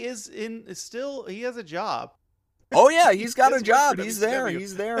 Because he he has a job. Oh, yeah. He's got a job. He's there.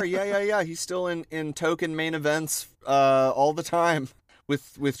 Yeah. He's still in token main events all the time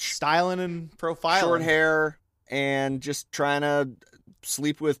with styling and profiling. Short hair and just trying to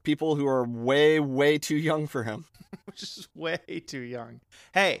sleep with people who are way, way too young for him. Which is way too young.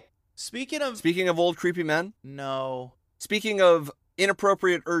 Hey, speaking of old creepy men? No. Speaking of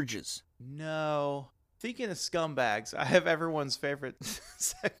inappropriate urges? No. Speaking of scumbags, I have everyone's favorite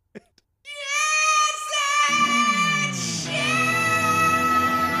segment.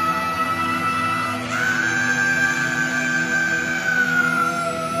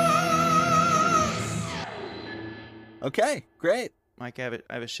 Okay, great. Mike, I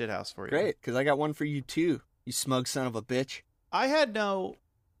have a shit house for you. Great, because I got one for you too. You smug son of a bitch. I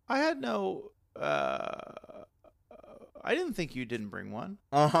didn't think you didn't bring one.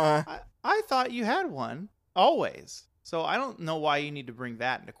 Uh-huh. I thought you had one. Always. So I don't know why you need to bring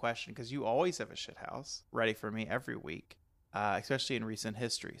that into question, because you always have a shit house ready for me every week, especially in recent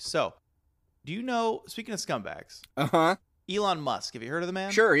history. So, do you know, speaking of scumbags, Elon Musk, have you heard of the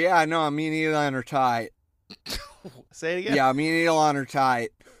man? Sure, yeah, I know. Me and Elon are tight. Say it again? Yeah, me and Elon are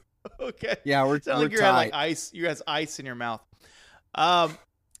tight. Okay. Yeah, we're like tight. Like ice. You has ice in your mouth.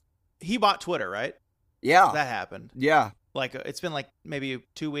 He bought Twitter, right? Yeah. That happened. Yeah. Like, it's been like maybe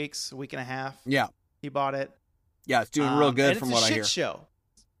 2 weeks, a week and a half. Yeah. He bought it. Yeah, it's doing real good from what I hear. It's a shit show.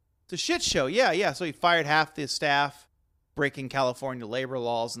 It's a shit show. Yeah. So he fired half the staff, breaking California labor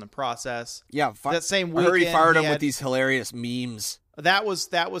laws in the process. Yeah. That same weekend, I heard he fired him with these hilarious memes. That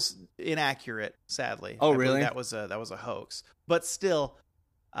was inaccurate, sadly. Oh, really? That was a hoax. But still,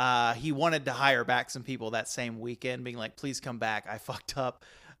 he wanted to hire back some people that same weekend, being like, please come back. I fucked up.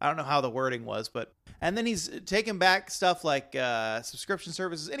 I don't know how the wording was, but... And then he's taking back stuff like subscription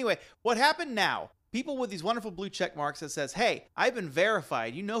services. Anyway, what happened now? People with these wonderful blue check marks that says, hey, I've been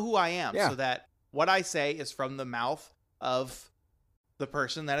verified. You know who I am. Yeah. So that what I say is from the mouth of the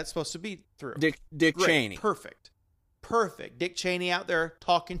person that it's supposed to be through. Dick Cheney. Perfect. Dick Cheney out there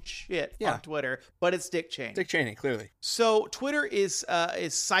talking shit on Twitter, but it's Dick Cheney. Dick Cheney, clearly. So Twitter is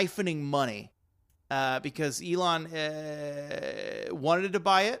siphoning money because Elon wanted to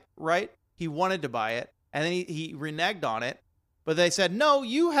buy it, right? He wanted to buy it, and then he reneged on it, but they said, no,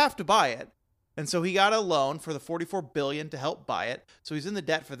 you have to buy it. And so he got a loan for the $44 billion to help buy it. So he's in the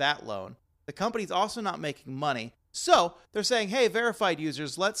debt for that loan. The company's also not making money. So they're saying, hey, verified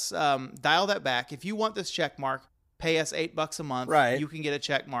users, let's dial that back. If you want this check mark, pay us $8 a month. Right. You can get a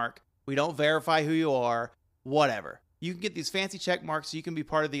check mark. We don't verify who you are. Whatever. You can get these fancy check marks so you can be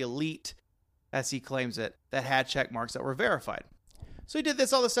part of the elite, as he claims it, that had check marks that were verified. So he did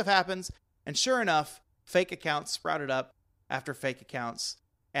this. All this stuff happens. And sure enough, fake accounts sprouted up after fake accounts.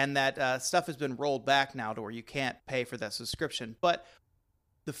 And that stuff has been rolled back now to where you can't pay for that subscription. But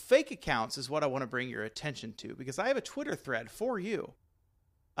the fake accounts is what I want to bring your attention to, because I have a Twitter thread for you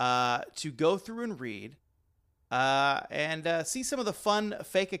to go through and read and see some of the fun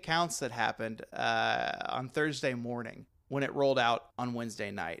fake accounts that happened on Thursday morning when it rolled out on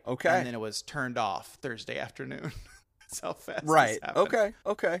Wednesday night. Okay. And then it was turned off Thursday afternoon. That's how fast Right. this happened.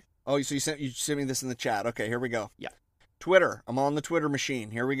 Okay. Oh, so you sent me this in the chat. Okay, here we go. Yeah. Twitter. I'm on the Twitter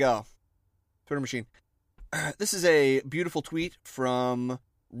machine. Here we go. Twitter machine. This is a beautiful tweet from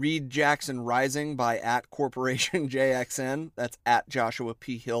Reed Jackson Rising by @CorporationJXN. That's @Joshua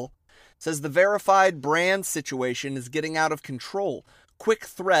P. Hill. It says the verified brand situation is getting out of control. Quick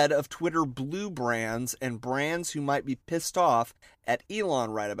thread of Twitter blue brands and brands who might be pissed off at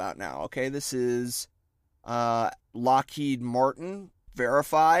Elon right about now. Okay, this is Lockheed Martin,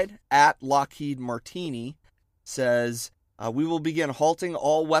 verified, @Lockheed Martini. Says, we will begin halting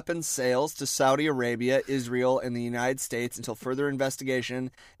all weapons sales to Saudi Arabia, Israel, and the United States until further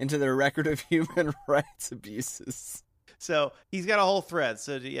investigation into their record of human rights abuses. So he's got a whole thread.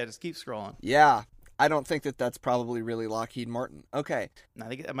 So yeah, just keep scrolling. Yeah. I don't think that's probably really Lockheed Martin. Okay. I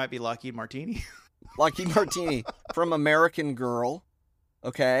think that might be Lockheed Martini. Lockheed Martini from American Girl.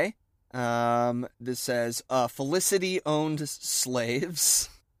 Okay. This says, Felicity owned slaves.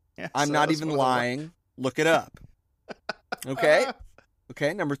 Yeah, I'm so not even lying. Look it up. Okay.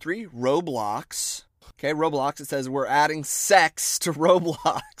 Okay, number 3, Roblox. Okay, Roblox, it says we're adding sex to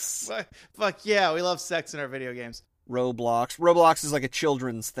Roblox. Fuck yeah, we love sex in our video games. Roblox is like a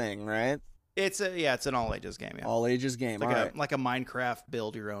children's thing, right? It's an all ages game, yeah. All ages game. Like a Minecraft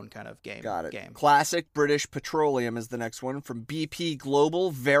build your own kind of game. Got it. Classic British Petroleum is the next one from BP Global,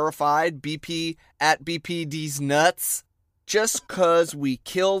 verified, BP @BPD's nuts. Just cause we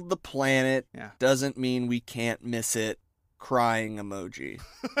killed the planet doesn't mean we can't miss it. Crying emoji.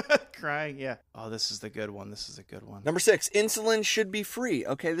 Crying, yeah. Oh, this is the good one. Number 6, insulin should be free.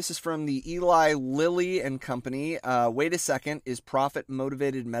 Okay, this is from the Eli Lilly and Company. Wait a second, is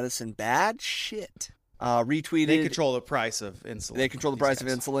profit-motivated medicine bad? Shit. Retweeted. They control the price of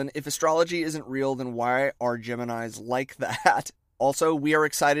insulin. If astrology isn't real, then why are Geminis like that? Also, we are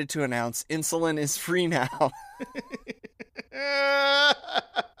excited to announce insulin is free now.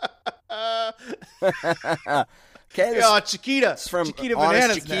 Okay, Chiquita. It's from Chiquita Honest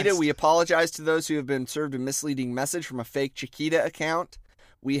Bananas Chiquita. Nest. We apologize to those who have been served a misleading message from a fake Chiquita account.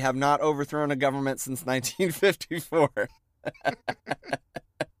 We have not overthrown a government since 1954.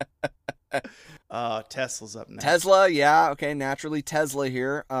 Tesla's up next. Tesla, yeah. Okay, naturally Tesla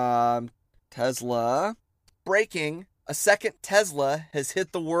here. Tesla. Breaking. A second Tesla has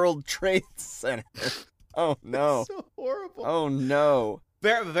hit the World Trade Center. Oh, no. So horrible. Oh, no.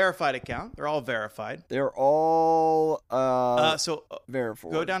 Verified account. They're all verified. They're all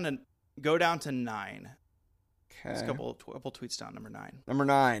verified. Go down to 9. Okay. It's a couple tweets down. Number 9. Number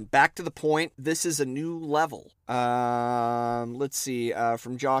 9. Back to the point. This is a new level. Let's see.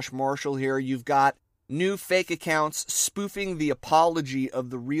 From Josh Marshall here. You've got new fake accounts spoofing the apology of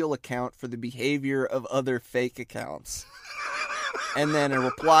the real account for the behavior of other fake accounts. And then a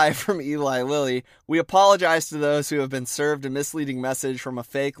reply from Eli Lilly. We apologize to those who have been served a misleading message from a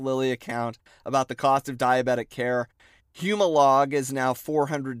fake Lilly account about the cost of diabetic care. Humalog is now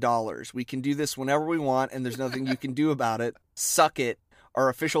 $400. We can do this whenever we want, and there's nothing you can do about it. Suck it. Our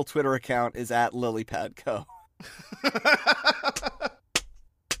official Twitter account is at LilyPadCo.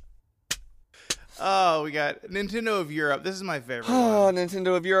 Oh, we got Nintendo of Europe. This is my favorite one. Oh,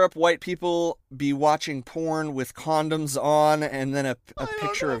 Nintendo of Europe. White people be watching porn with condoms on, and then a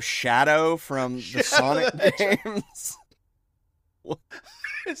picture of Shadow from the Sonic games.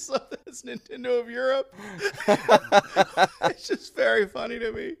 So that's Nintendo of Europe. It's just very funny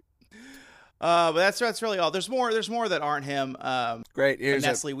to me. But that's really all. There's more that aren't him. Great. Here's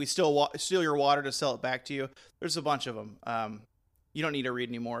Nestle. We steal your water to sell it back to you. There's a bunch of them. You don't need to read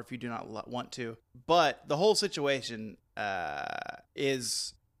anymore if you do not want to. But the whole situation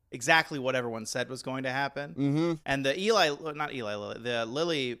is exactly what everyone said was going to happen. Mm-hmm. And the the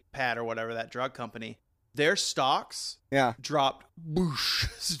Lily Pad or whatever, that drug company, their stocks dropped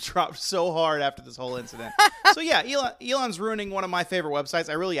so hard after this whole incident. So yeah, Elon's ruining one of my favorite websites.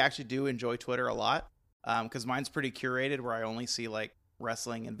 I really actually do enjoy Twitter a lot because mine's pretty curated where I only see like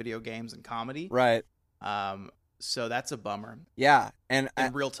wrestling and video games and comedy. Right. So that's a bummer. Yeah. And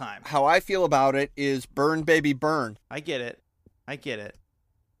in real time. How I feel about it is burn, baby, burn. I get it.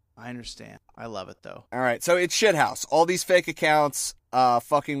 I understand. I love it though. All right. So it's shithouse. All these fake accounts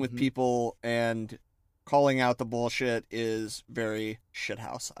fucking with people and calling out the bullshit is very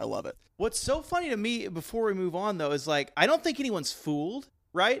shithouse. I love it. What's so funny to me before we move on though is like I don't think anyone's fooled,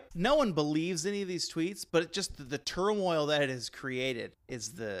 right? No one believes any of these tweets, but just the turmoil that it has created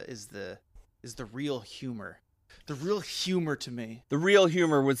is the real humor. The real humor to me. The real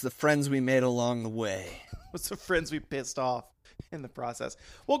humor was the friends we made along the way. What's the friends we pissed off in the process?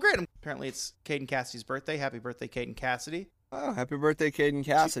 Well, great. Apparently it's Caden Cassidy's birthday. Happy birthday, Caden Cassidy. Oh, happy birthday, Caden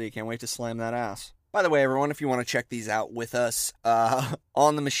Cassidy. Can't wait to slam that ass. By the way, everyone, if you want to check these out with us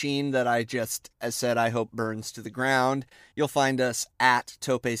on the machine that I just said I hope burns to the ground, you'll find us at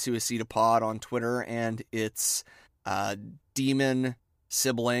Tope Suicida Pod on Twitter and its demon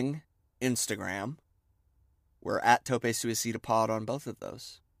sibling Instagram. We're at Tope Suicida Pod on both of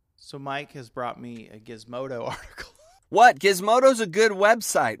those. So Mike has brought me a Gizmodo article. What? Gizmodo's a good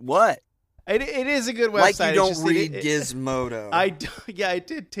website. What? It is a good website. Like you don't read Gizmodo. I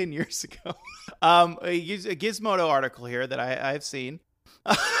did 10 years ago. A Gizmodo article here that I've seen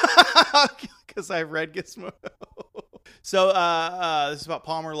because I've read Gizmodo. So this is about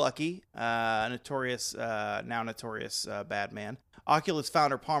Palmer Luckey, now notorious bad man. Oculus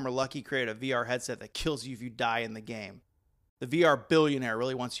founder Palmer Luckey created a VR headset that kills you if you die in the game. The VR billionaire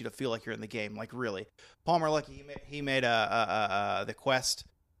really wants you to feel like you're in the game, like really. Palmer Luckey, he made the Quest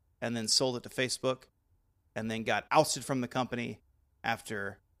and then sold it to Facebook and then got ousted from the company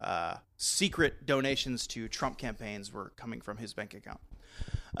after secret donations to Trump campaigns were coming from his bank account.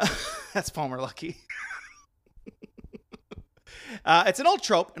 That's Palmer Luckey. It's an old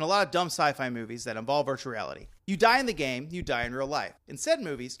trope in a lot of dumb sci-fi movies that involve virtual reality. You die in the game, you die in real life. In said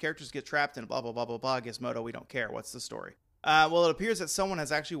movies, characters get trapped in blah, blah, blah, blah, blah, Gizmodo, we don't care. What's the story? Well, it appears that someone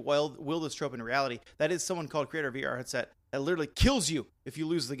has actually willed this trope in reality. That is someone called Creator VR Headset that literally kills you if you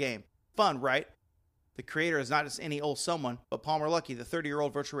lose the game. Fun, right? The creator is not just any old someone, but Palmer Luckey, the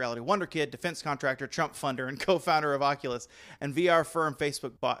 30-year-old virtual reality wonder kid, defense contractor, Trump funder, and co-founder of Oculus, and VR firm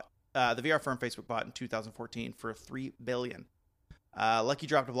Facebook bought the VR firm Facebook bought in 2014 for $3 billion. Luckey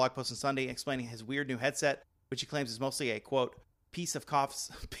dropped a blog post on Sunday explaining his weird new headset, which he claims is mostly a, quote, piece of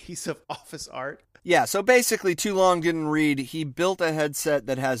office art. Yeah, so basically, too long didn't read. He built a headset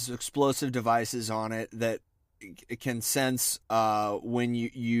that has explosive devices on it that can sense when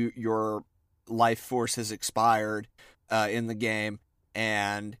your life force has expired in the game,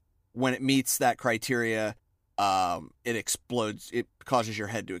 and when it meets that criteria, it explodes. It causes your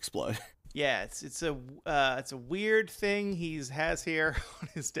head to explode. Yeah, it's a weird thing he has here on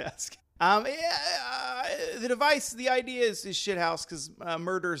his desk. The device, the idea is shithouse because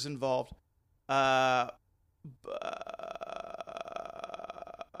murder's involved. But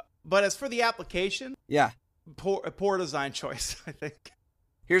as for the application, yeah, poor design choice, I think.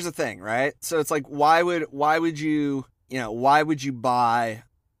 Here's the thing, right? So it's like, why would you buy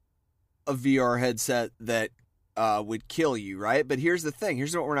a VR headset that would kill you, right? But here's the thing.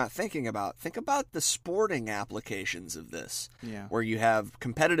 Here's what we're not thinking about. Think about the sporting applications of this. Yeah. Where you have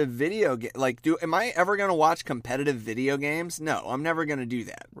competitive video am I ever going to watch competitive video games? No, I'm never going to do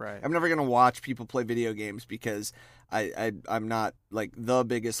that. Right. I'm never going to watch people play video games because I'm not like the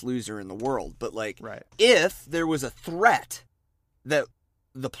biggest loser in the world. But like, right. If there was a threat that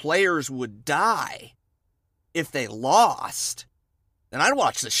the players would die if they lost, then I'd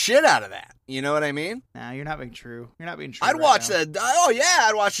watch the shit out of that. You know what I mean? Nah, you're not being true. You're not being true. I'd watch that. Oh, yeah,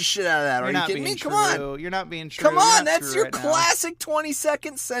 I'd watch the shit out of that. Are you kidding me? Come on. You're not being true. Come on, that's your classic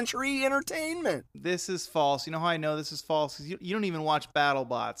 22nd century entertainment. This is false. You know how I know this is false? Because you don't even watch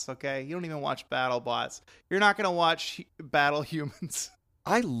BattleBots, okay? You don't even watch BattleBots. You're not going to watch Battle Humans.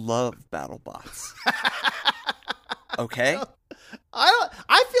 I love BattleBots. Okay?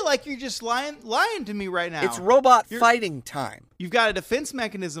 I feel like you're just lying to me right now. It's robot fighting time. You've got a defense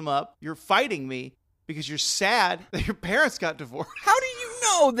mechanism up. You're fighting me because you're sad that your parents got divorced. How do you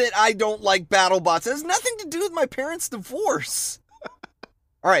know that I don't like BattleBots? It has nothing to do with my parents' divorce.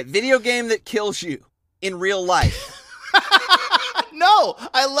 All right, video game that kills you in real life. No,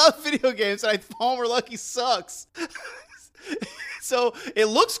 I love video games, and Palmer Lucky sucks. So it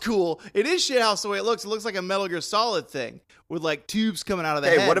looks cool. It is shithouse the way it looks. It looks like a Metal Gear Solid thing with like tubes coming out of the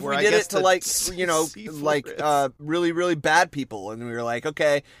head. What if we did it to like, you know, like really, really bad people, and we were like,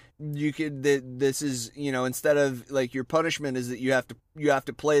 okay, you could. This is, you know, instead of like your punishment is that you have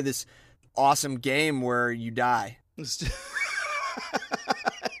to play this awesome game where you die.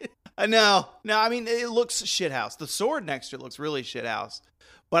 No, I mean it looks shithouse. The sword next to it looks really shithouse.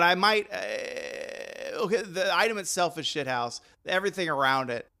 But I might. Okay, the item itself is shithouse. Everything around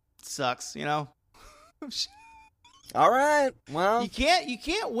it sucks. You know. All right. Well, you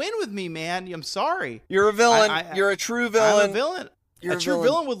can't win with me, man. I'm sorry. You're a villain. You're a true villain. I'm a villain. A true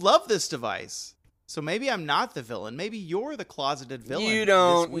villain would love this device. So maybe I'm not the villain. Maybe you're the closeted villain. You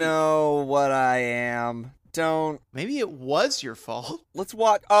don't know what I am. Don't. Maybe it was your fault. Let's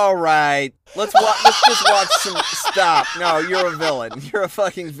watch. All right. Let's just watch some. Stop. No, you're a villain. You're a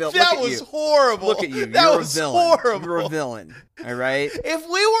fucking villain. That was horrible. Look at you. That was horrible. You're a villain. All right. If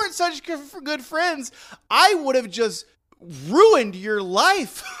we weren't such good friends, I would have just ruined your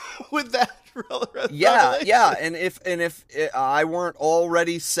life with that. Yeah. And if I weren't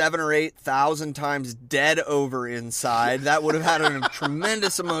already 7,000 or 8,000 times dead over inside, that would have had a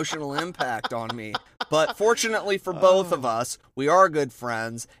tremendous emotional impact on me. But fortunately for both of us, we are good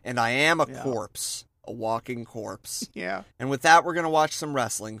friends, and I am a corpse, a walking corpse. Yeah. And with that, we're going to watch some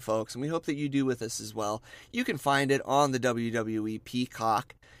wrestling, folks, and we hope that you do with us as well. You can find it on the WWE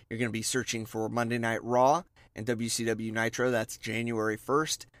Peacock. You're going to be searching for Monday Night Raw and WCW Nitro. That's January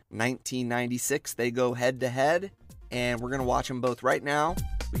 1st. 1996, they go head-to-head, and we're going to watch them both right now.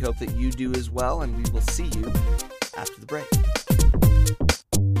 We hope that you do as well, and we will see you after the break.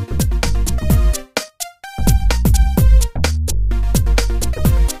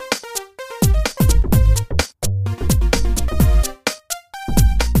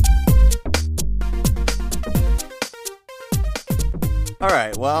 All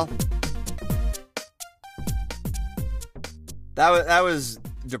right, well, that was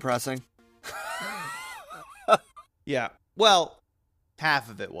depressing. Yeah. Well, half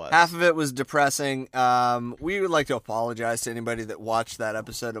of it was. Half of it was depressing. We would like to apologize to anybody that watched that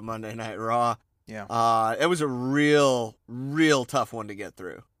episode of Monday Night Raw. Yeah. It was a real tough one to get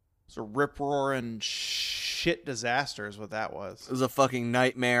through. It's a rip-roaring shit disaster is what that was. It was a fucking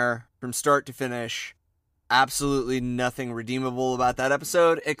nightmare from start to finish. Absolutely nothing redeemable about that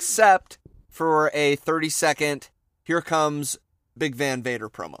episode, except for a 30-second, here comes Big Van Vader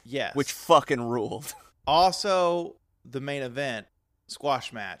promo. Yes. Which fucking ruled. Also, the main event,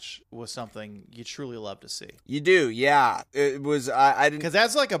 squash match, was something you truly love to see. You do, yeah. It was, I didn't... Because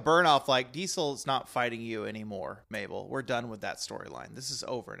that's like a burn-off, like, Diesel's not fighting you anymore, Mabel. We're done with that storyline. This is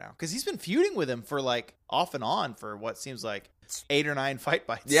over now. Because he's been feuding with him for, like, off and on for what seems like 8 or 9 fight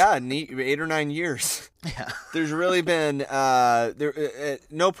bites. Yeah, 8 or 9 years. Yeah. There's really been, at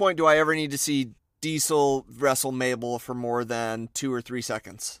no point do I ever need to see Diesel wrestle Mabel for more than 2 or 3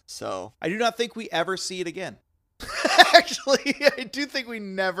 seconds. So I do not think we ever see it again. Actually, I do think we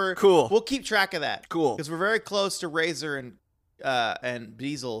never. Cool. We'll keep track of that. Cool. Because we're very close to Razor and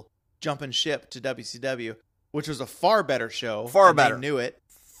Diesel jumping ship to WCW, which was a far better show. Far better. They knew it.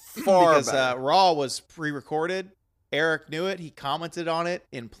 Far because, better. Raw was pre-recorded. Eric knew it. He commented on it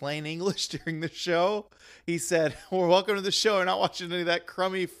in plain English during the show. He said, "Well, welcome to the show. We're not watching any of that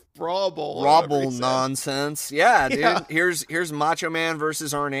crummy Raw Bowl nonsense." Yeah, dude. Yeah. Here's Macho Man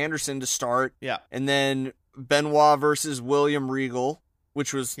versus Arn Anderson to start. Yeah. And then Benoit versus William Regal,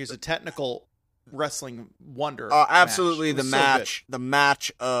 which was... Here's a technical wrestling wonder. Absolutely. Match. The match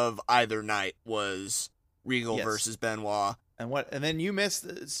of either night was Regal versus Benoit. And then you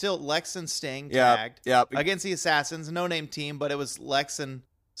missed still Lex and Sting tagged against the Assassins, no name team, but it was Lex and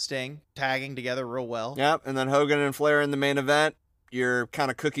Sting tagging together real well. Yep, and then Hogan and Flair in the main event. Your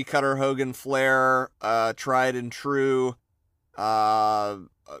kind of cookie cutter Hogan Flair, tried and true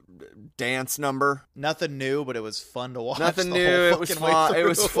dance number. Nothing new, but it was fun to watch. Nothing new. It was fun. It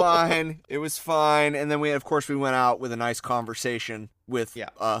was fine. It was fine. And then we went out with a nice conversation with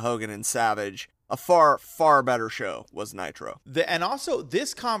Hogan and Savage. A far, far better show was Nitro. And also,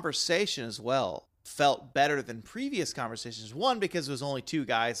 this conversation as well felt better than previous conversations. One, because it was only 2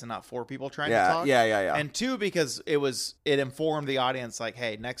 guys and not 4 people trying to talk. Yeah. And 2, because it informed the audience, like,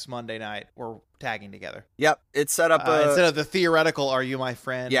 hey, next Monday night, we're tagging together. Yep. It set up instead of the theoretical, are you my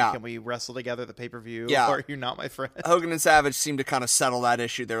friend? Yeah. Can we wrestle together at the pay-per-view? Yeah. Or are you not my friend? Hogan and Savage seemed to kind of settle that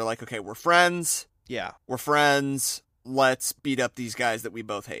issue. They were like, okay, we're friends. Yeah. We're friends. Let's beat up these guys that we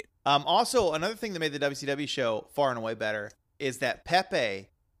both hate. Also, another thing that made the WCW show far and away better is that Pepe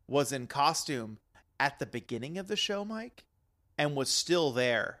was in costume at the beginning of the show, Mike, and was still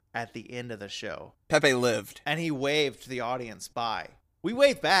there at the end of the show. Pepe lived. And he waved the audience bye. We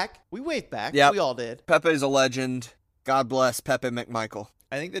waved back. Yep. We all did. Pepe's a legend. God bless Pepe McMichael.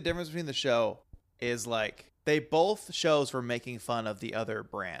 I think the difference between the show is, like, they both shows were making fun of the other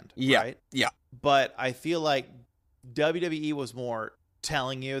brand, right? Yeah. But I feel like WWE was more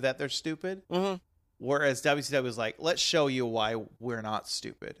telling you that they're stupid. Mm-hmm. Whereas WCW was like, let's show you why we're not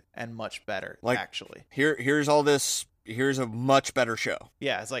stupid and much better, like, actually. Here's all this. Here's a much better show.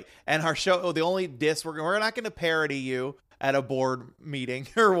 Yeah, it's like, and our show, the only diss, we're not going to parody you at a board meeting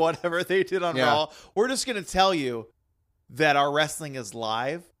or whatever they did on Raw. We're just going to tell you that our wrestling is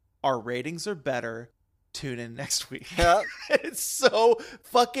live. Our ratings are better. Tune in next week. Yeah. It's so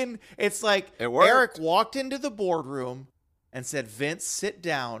fucking, it's like Eric walked into the boardroom and said, Vince, sit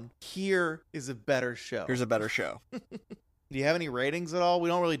down. Here is a better show. Here's a better show. Do you have any ratings at all? We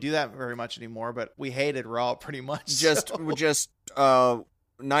don't really do that very much anymore, but we hated Raw pretty much. Just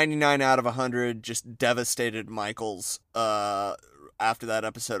 99 out of 100, just devastated Michaels after that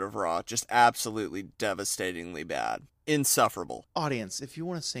episode of Raw. Just absolutely devastatingly bad. Insufferable. Audience, if you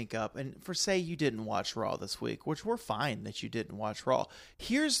want to sync up, and say you didn't watch Raw this week, which we're fine that you didn't watch Raw.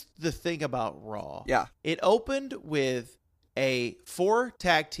 Here's the thing about Raw. Yeah. It opened with 4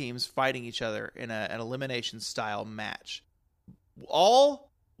 tag teams fighting each other in an elimination style match.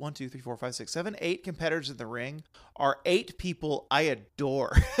 All 1, 2, 3, 4, 5, 6, 7, 8 competitors in the ring are 8 people I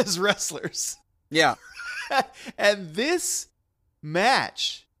adore as wrestlers. Yeah. And this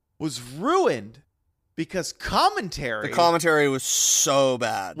match was ruined because the commentary was so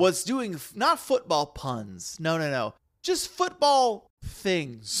bad. Was doing not football puns. No. Just football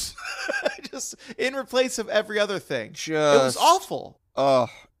things. Just in replace of every other thing. It was awful. Oh,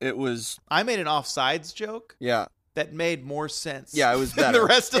 it was. I made an offsides joke. Yeah. That made more sense. Yeah, it was better. Than the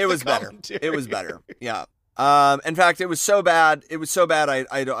rest of it was better. It was better. Yeah. In fact, it was so bad.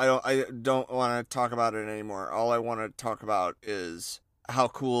 I don't want to talk about it anymore. All I want to talk about is how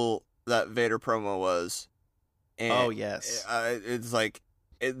cool that Vader promo was. And oh yes. It's like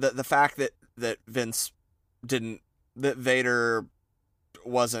the fact that Vader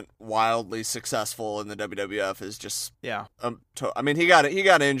wasn't wildly successful in the WWF is just I mean, he got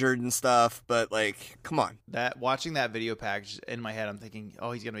injured and stuff, but like, come on. Watching that video package in my head, I'm thinking,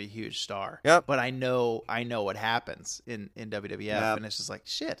 oh, he's gonna be a huge star. Yep. But I know what happens in WWF, and it's just like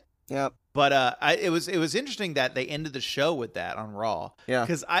shit. Yep. But it was interesting that they ended the show with that on Raw. Yeah.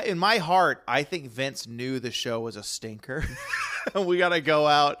 Because in my heart, I think Vince knew the show was a stinker. We got to go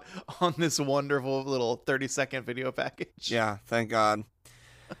out on this wonderful little 30-second video package. Yeah, thank God.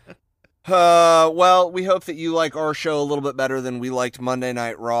 Well, we hope that you like our show a little bit better than we liked Monday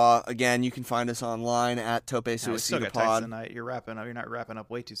Night Raw. Again, you can find us online at Tope Suicida We still got Tights of the Night. You're wrapping up. You're not wrapping up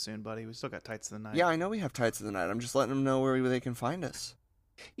way too soon, buddy. We still got Tights of the Night. Yeah, I know we have Tights of the Night. I'm just letting them know where they can find us.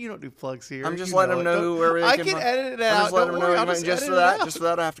 You don't do plugs here. I'm just letting them know where they can find us. I can edit it out. Don't worry. Just for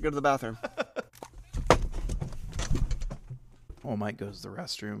that, I have to go to the bathroom. Well, Mike goes to the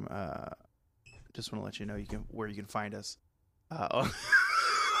restroom. Just want to let you know where you can find us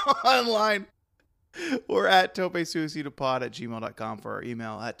online. We're at topesuicidapod@gmail.com for our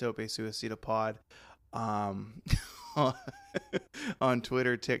email, at topesuicidapod on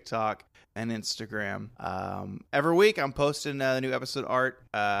Twitter, TikTok, and Instagram. Every week I'm posting the new episode art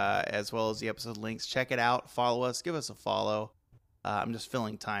as well as the episode links. Check it out. Follow us. Give us a follow. I'm just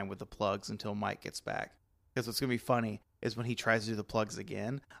filling time with the plugs until Mike gets back. Because what's going to be funny is when he tries to do the plugs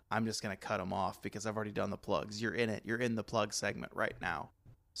again, I'm just going to cut him off because I've already done the plugs. You're in it. You're in the plug segment right now.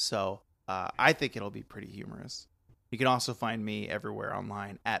 So I think it'll be pretty humorous. You can also find me everywhere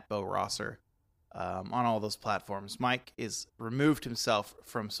online at Bo Rosser on all those platforms. Mike is removed himself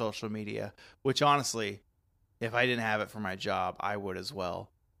from social media, which honestly, if I didn't have it for my job, I would as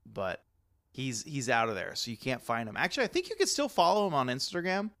well. But he's out of there, so you can't find him. Actually, I think you could still follow him on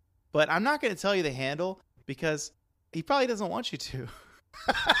Instagram, but I'm not going to tell you the handle because he probably doesn't want you to.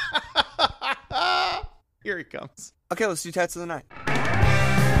 Here he comes. Okay, let's do Tights of the Night. Tights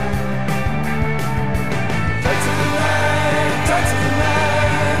of the night, tights of the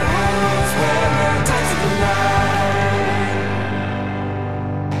night. Who's wearing tights of the night?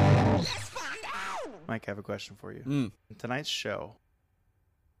 Let's find out. Mike, I have a question for you. Mm. Tonight's show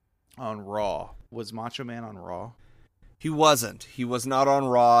on Raw, was Macho Man on Raw? He wasn't. He was not on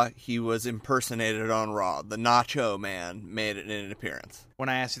Raw. He was impersonated on Raw. The Nacho Man made an appearance. When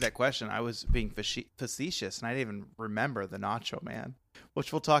I asked you that question, I was being facetious, and I didn't even remember the Nacho Man,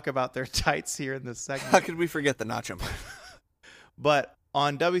 which we'll talk about their tights here in this segment. How could we forget the Nacho Man? But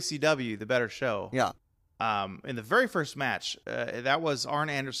on WCW, the better show, yeah. In the very first match, that was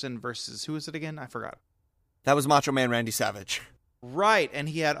Arn Anderson versus, who was it again? I forgot. That was Macho Man Randy Savage. Right, and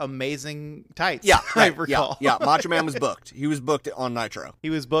he had amazing tights. Yeah, right, I recall. Yeah, Macho Man was booked. He was booked on Nitro. He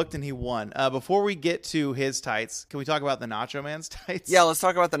was booked and he won. Before we get to his tights, can we talk about the Nacho Man's tights? Yeah, let's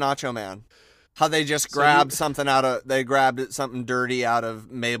talk about the Nacho Man. How they just grabbed something something dirty out of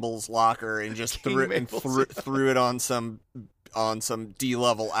Mabel's locker and just threw it on some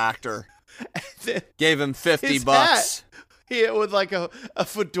D-level actor. Gave him $50. Hat. He with like a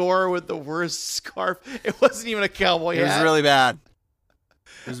fedora with the worst scarf. It wasn't even a cowboy hat. It was really bad.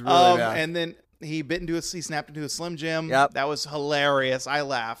 It was really bad. And then he snapped into a Slim Jim. Yep. That was hilarious. I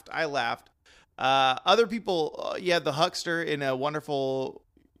laughed. Other people, you had the Huckster in a wonderful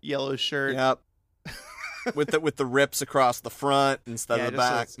yellow shirt. Yep. with the rips across the front instead of the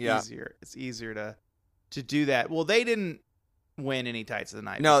back. It's easier to do that. Well, they didn't win any tights of the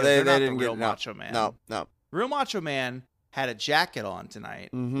night. No, they not didn't the real get Macho Man. No. Real Macho Man had a jacket on tonight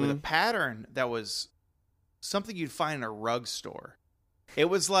with a pattern that was something you'd find in a rug store. It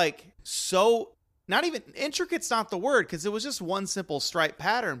was like not even intricate's not the word, because it was just one simple stripe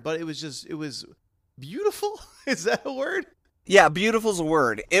pattern, but it was beautiful. Is that a word? Yeah, beautiful's a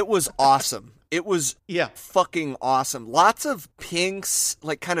word. It was awesome. It was fucking awesome. Lots of pinks,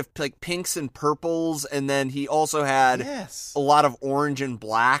 kind of pinks and purples, and then he also had a lot of orange and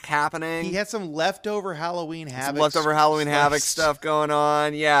black happening. He had some leftover Halloween Havoc stuff going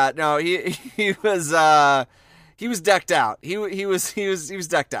on. Yeah, no, he was decked out. He was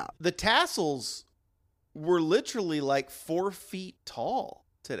decked out. The tassels were literally like 4 feet tall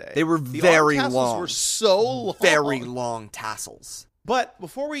today. They were very long. long. Were so long. Very long tassels. But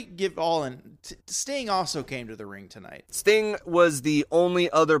before we give all in, Sting also came to the ring tonight. Sting was the only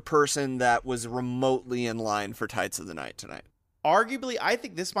other person that was remotely in line for Tights of the Night tonight. Arguably, I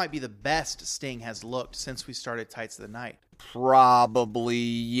think this might be the best Sting has looked since we started Tights of the Night. Probably,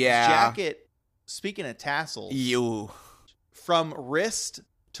 yeah. His jacket, speaking of tassels, from wrist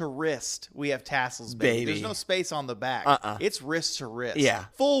to wrist, we have tassels, baby. There's no space on the back. It's wrist to wrist. Yeah.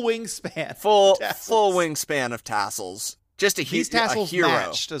 Full wingspan. Full wingspan of tassels. Just these tassels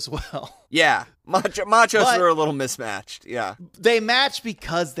matched as well. Yeah. Machos were a little mismatched. Yeah. They match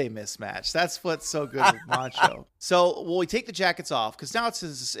because they mismatch. That's what's so good with Macho. So, we take the jackets off because now it's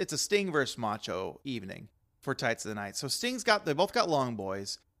a Sting versus Macho evening for Tights of the Night. So they both got long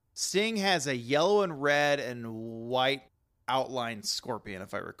boys. Sting has a yellow and red and white outlined scorpion,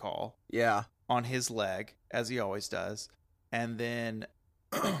 if I recall. Yeah. On his leg, as he always does. And then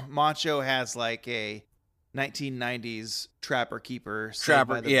Macho has like a 1990s Trapper Keeper.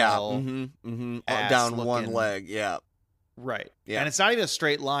 By the Bell, down one leg, yeah. Right. Yeah. And it's not even a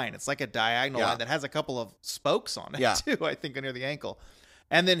straight line. It's like a diagonal line that has a couple of spokes on it, too, I think, near the ankle.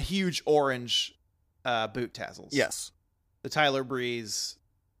 And then huge orange boot tassels. Yes. The Tyler Breeze,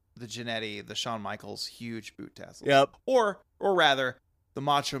 the Jannetty, the Shawn Michaels, huge boot tassels. Yep. Or rather, the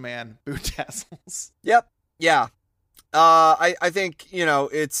Macho Man boot tassels. Yep. Yeah. I think,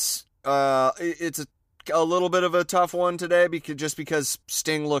 it's a little bit of a tough one today because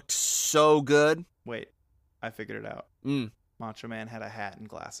Sting looked so good. Wait, I figured it out. Macho Man had a hat and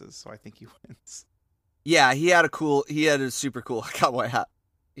glasses, so I think he wins. Yeah, he had a super cool cowboy hat.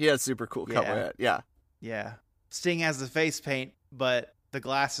 He had a super cool cowboy hat. Yeah. Yeah. Sting has the face paint, but the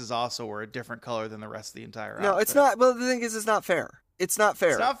glasses also were a different color than the rest of the entire outfit. No, it's not. Well, the thing is, it's not fair. It's not fair.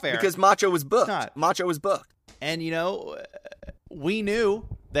 It's not fair. Because Macho was booked. Macho was booked. And, we knew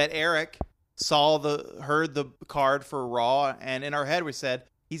that Eric heard the card for Raw, and in our head we said,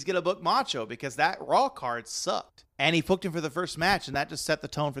 he's going to book Macho because that Raw card sucked. And he booked him for the first match, and that just set the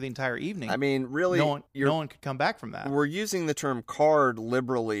tone for the entire evening. I mean, really, no one could come back from that. We're using the term card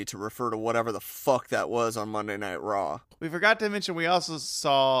liberally to refer to whatever the fuck that was on Monday Night Raw. We forgot to mention we also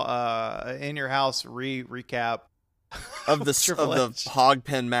saw In Your House recap of the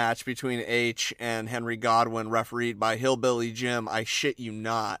hogpen match between H and Henry Godwin, refereed by Hillbilly Jim. I shit you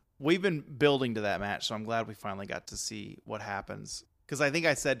not. We've been building to that match, so I'm glad we finally got to see what happens. Because I think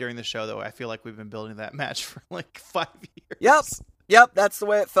I said during the show, though, I feel like we've been building that match for like 5 years. Yep, that's the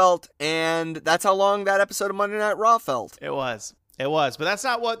way it felt. And that's how long that episode of Monday Night Raw felt. It was. But that's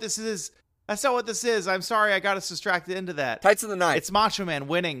not what this is. That's not what this is. I'm sorry, I got us distracted into that. Tights of the Night. It's Macho Man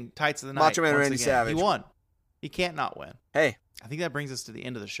winning Tights of the Night. Macho Man Randy Savage. He won. He can't not win. Hey. I think that brings us to the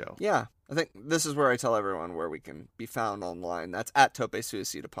end of the show. Yeah. I think this is where I tell everyone where we can be found online. That's at Tope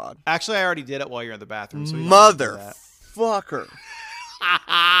Suicida Pod. Actually, I already did it while you're in the bathroom. So Motherfucker.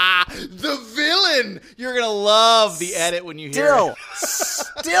 The villain. You're going to love the edit when you hear it.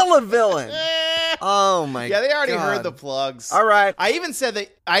 Still a villain. Oh my god. Yeah, they already heard the plugs. All right. I even said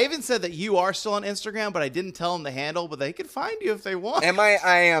that you are still on Instagram, but I didn't tell them the handle, but they could find you if they want.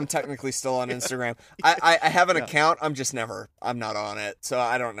 I am technically still on Instagram. I have an account. I'm not on it. So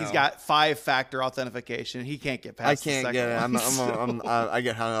I don't know. He's got 5-factor authentication. He can't get past I can't get it. I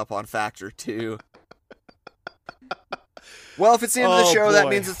get hung up on factor 2. Well, if it's the end of the show, that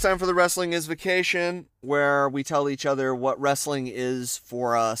means it's time for the Wrestling is Vacation, where we tell each other what wrestling is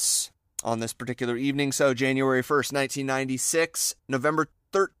for us on this particular evening. So January 1st, 1996, November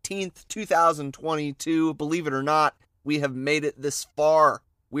 13th, 2022. Believe it or not, we have made it this far.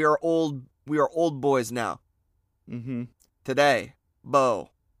 We are old boys now. Mm-hmm. Today, Bo,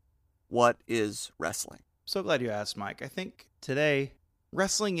 what is wrestling? So glad you asked, Mike. I think today,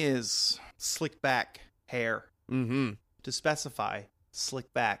 wrestling is slick back hair. Mm-hmm. To specify,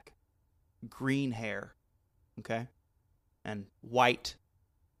 slick back, green hair, okay? And white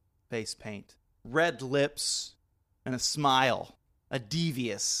face paint, red lips, and a smile, a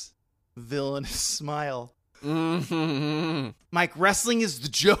devious, villainous smile. Mm-hmm. Mike, wrestling is the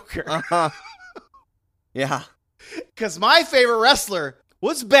Joker. Uh-huh. Yeah. Because my favorite wrestler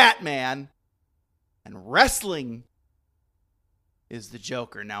was Batman, and wrestling is the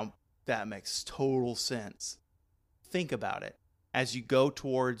Joker. Now, that makes total sense. Think about it. As you go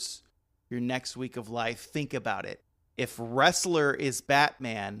towards your next week of life, think about it. If wrestler is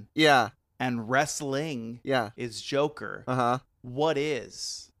Batman, yeah, and wrestling, is Joker, what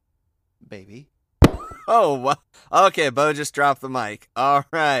is, baby? Oh, okay. Bo just dropped the mic. All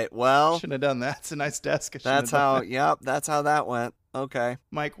right. Well, shouldn't have done that. It's a nice desk. That's how. Yep. That's how that went. Okay,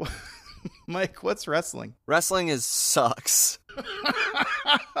 Mike. Mike, what's wrestling? Wrestling is sucks.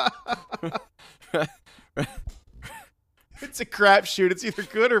 It's a crapshoot. It's either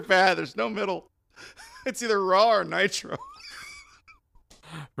good or bad. There's no middle. It's either Raw or Nitro.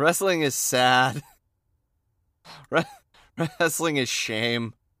 Wrestling is sad. Wrestling is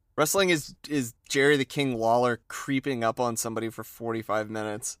shame. Wrestling is Jerry the King Lawler creeping up on somebody for 45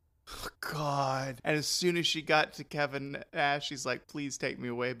 minutes. Oh, God. And as soon as she got to Kevin Nash, she's like, please take me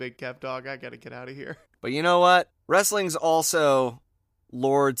away, Big Kev Dog. I got to get out of here. But you know what? Wrestling's also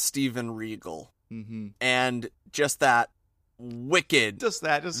Lord Steven Regal. Mm-hmm. And just that wicked, just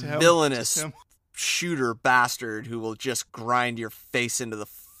him. Villainous just him. Shooter bastard who will just grind your face into the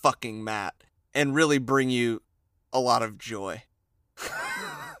fucking mat and really bring you a lot of joy.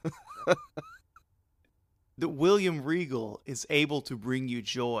 That William Regal is able to bring you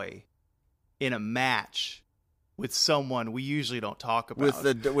joy in a match with someone we usually don't talk about.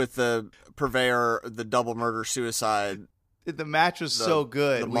 With the purveyor, the double murder suicide. The match was so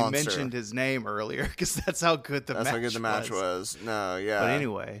good. We mentioned his name earlier because that's how good the match was. That's how good the match was. No, yeah. But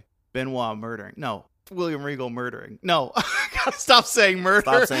anyway, Benoit murdering. No, William Regal murdering. No, I gotta stop saying murder.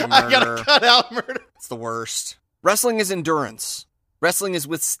 Stop saying murder. I gotta cut out murder. It's the worst. Wrestling is endurance. Wrestling is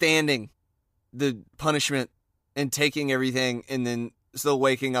withstanding the punishment and taking everything and then still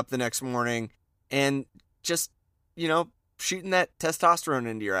waking up the next morning and just, shooting that testosterone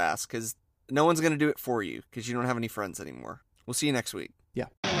into your ass because no one's going to do it for you because you don't have any friends anymore. We'll see you next week. Yeah.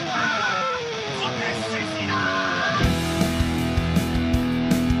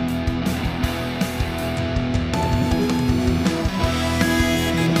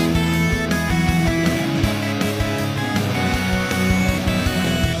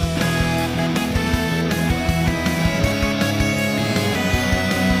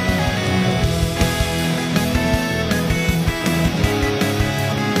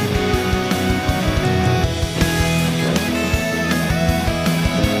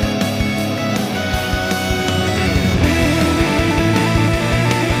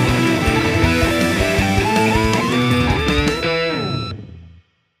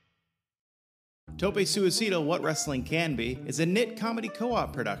 Tope Suicida, What Wrestling Can Be, is a knit comedy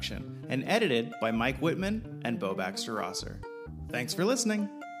co-op production and edited by Mike Whitman and Bo Baxter Rosser. Thanks for listening.